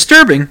said, it's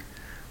disturbing,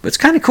 but it's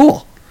kind of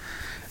cool.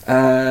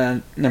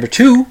 Number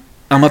 2,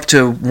 I'm up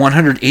to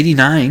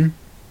 189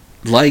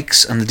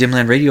 likes on the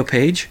Dimland Radio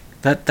page.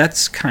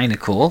 That's kind of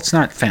cool. It's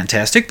not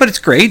fantastic, but it's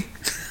great.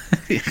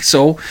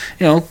 So,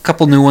 a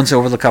couple new ones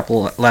over the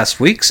couple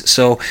last weeks.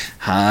 So,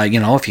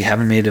 if you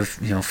haven't made a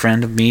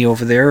friend of me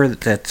over there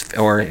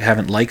or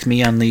haven't liked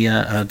me on the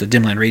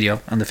Dimland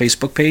Radio on the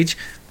Facebook page,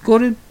 go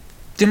to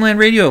Dimland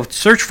Radio,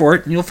 search for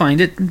it, and you'll find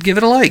it, and give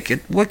it a like.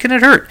 What can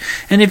it hurt?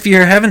 And if you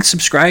haven't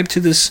subscribed to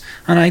this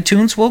on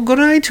iTunes, well, go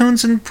to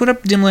iTunes and put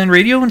up Dimland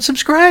Radio and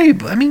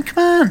subscribe. I mean,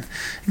 come on.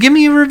 Give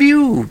me a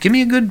review. Give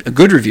me a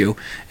good review.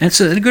 And it's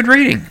a good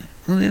rating.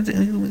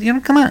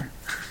 Come on.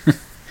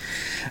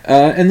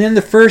 And then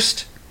the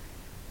first,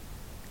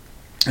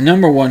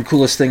 number 1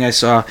 coolest thing I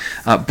saw,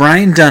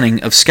 Brian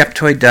Dunning of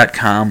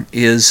Skeptoid.com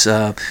is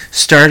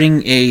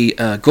starting a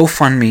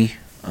GoFundMe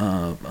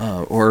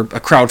or a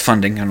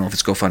crowdfunding. I don't know if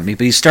it's GoFundMe,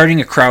 but he's starting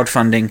a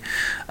crowdfunding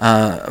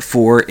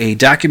for a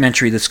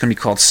documentary that's going to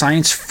be called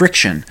Science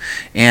Friction.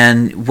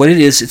 And what it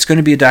is, it's going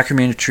to be a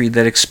documentary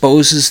that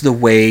exposes the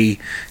way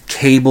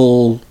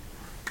cable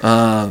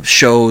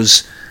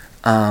shows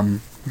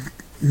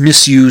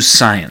misuse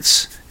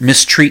science,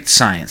 mistreat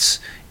science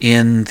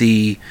in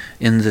the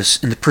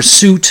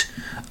pursuit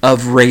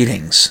of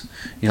ratings.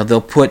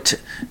 They'll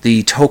put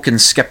the token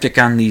skeptic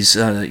on these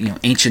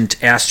ancient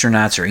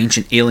astronauts or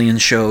ancient alien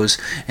shows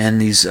and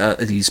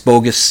these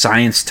bogus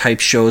science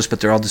type shows,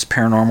 but they're all this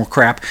paranormal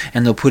crap,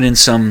 and they'll put in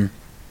some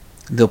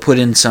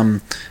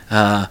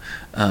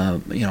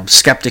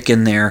skeptic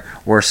in there,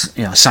 or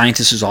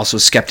scientist who's also a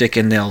skeptic,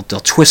 and they'll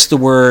twist the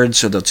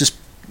words, or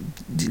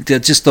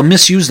they'll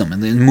misuse them,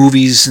 and in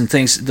movies and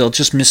things they'll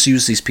just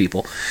misuse these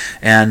people,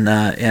 and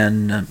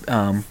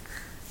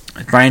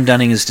Brian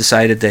Dunning has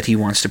decided that he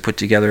wants to put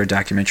together a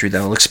documentary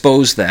that will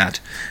expose that,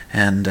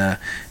 and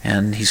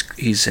he's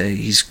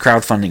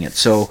crowdfunding it.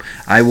 So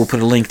I will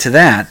put a link to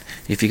that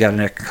if you got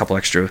a couple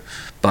extra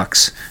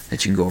bucks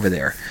that you can go over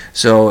there.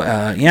 So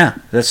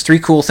that's 3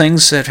 cool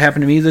things that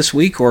happened to me this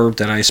week, or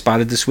that I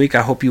spotted this week.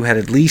 I hope you had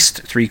at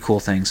least 3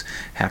 cool things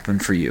happen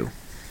for you.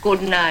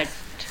 Good night,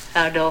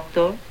 Herr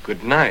Doctor.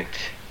 Good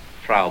night,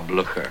 Frau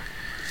Blucher.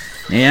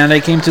 And I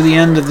came to the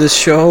end of this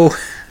show.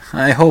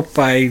 I hope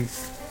I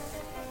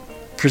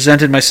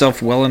presented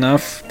myself well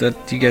enough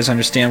that you guys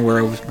understand where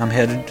I'm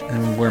headed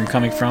and where I'm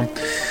coming from.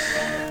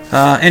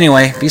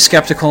 Anyway, be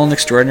skeptical and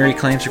extraordinary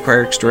claims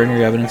require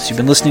extraordinary evidence. You've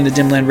been listening to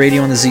Dimland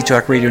Radio on the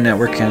Z-Talk Radio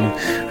Network, and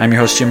I'm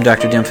your host, Jim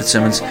Dr. Dim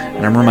Fitzsimmons,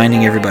 and I'm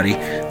reminding everybody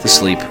to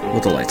sleep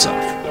with the lights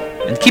off.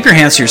 And keep your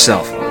hands to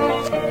yourself.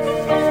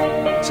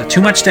 Is that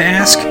too much to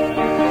ask?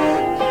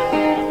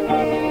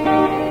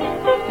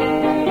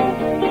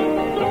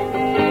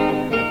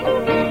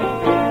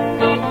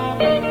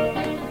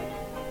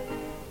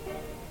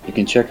 You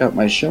can check out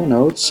my show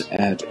notes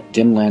at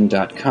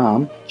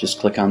dimland.com. Just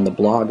click on the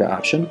blog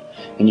option,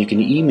 and you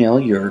can email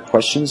your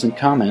questions and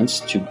comments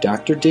to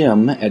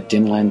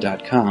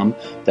drdim@dimland.com.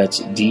 That's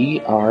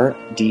DRDIM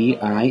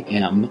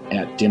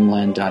at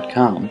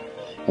dimland.com.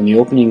 And the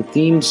opening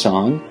theme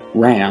song,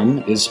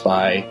 Ram, is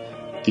by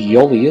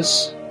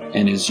Theolius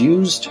and is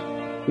used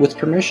with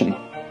permission.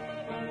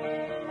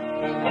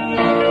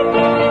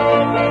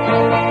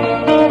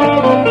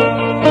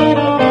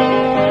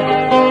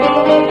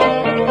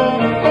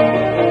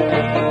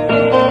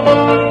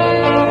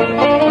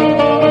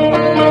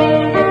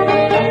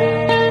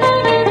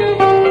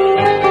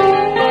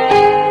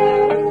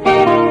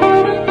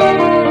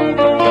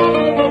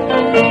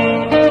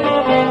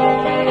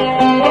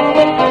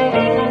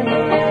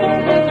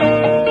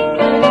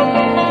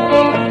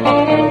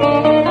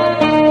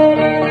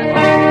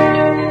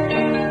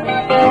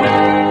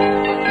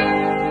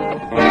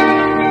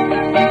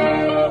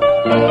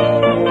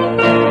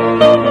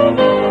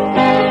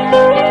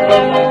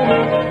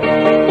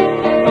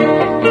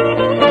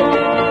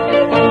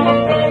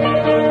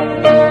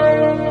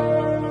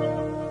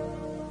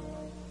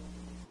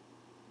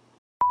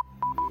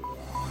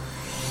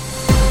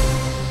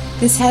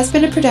 This has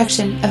been a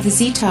production of the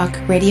Z-Talk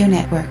Radio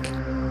Network.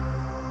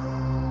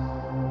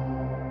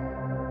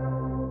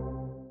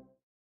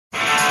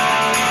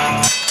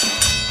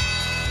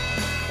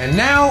 And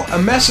now, a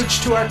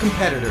message to our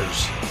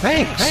competitors.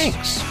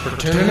 Thanks for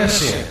tuning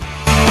us in.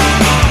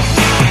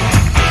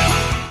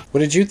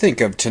 What did you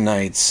think of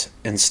tonight's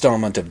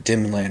installment of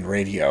Dimland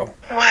Radio?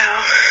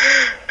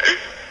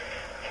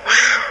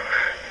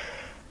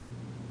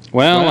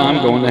 Well,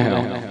 I'm going to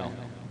hell.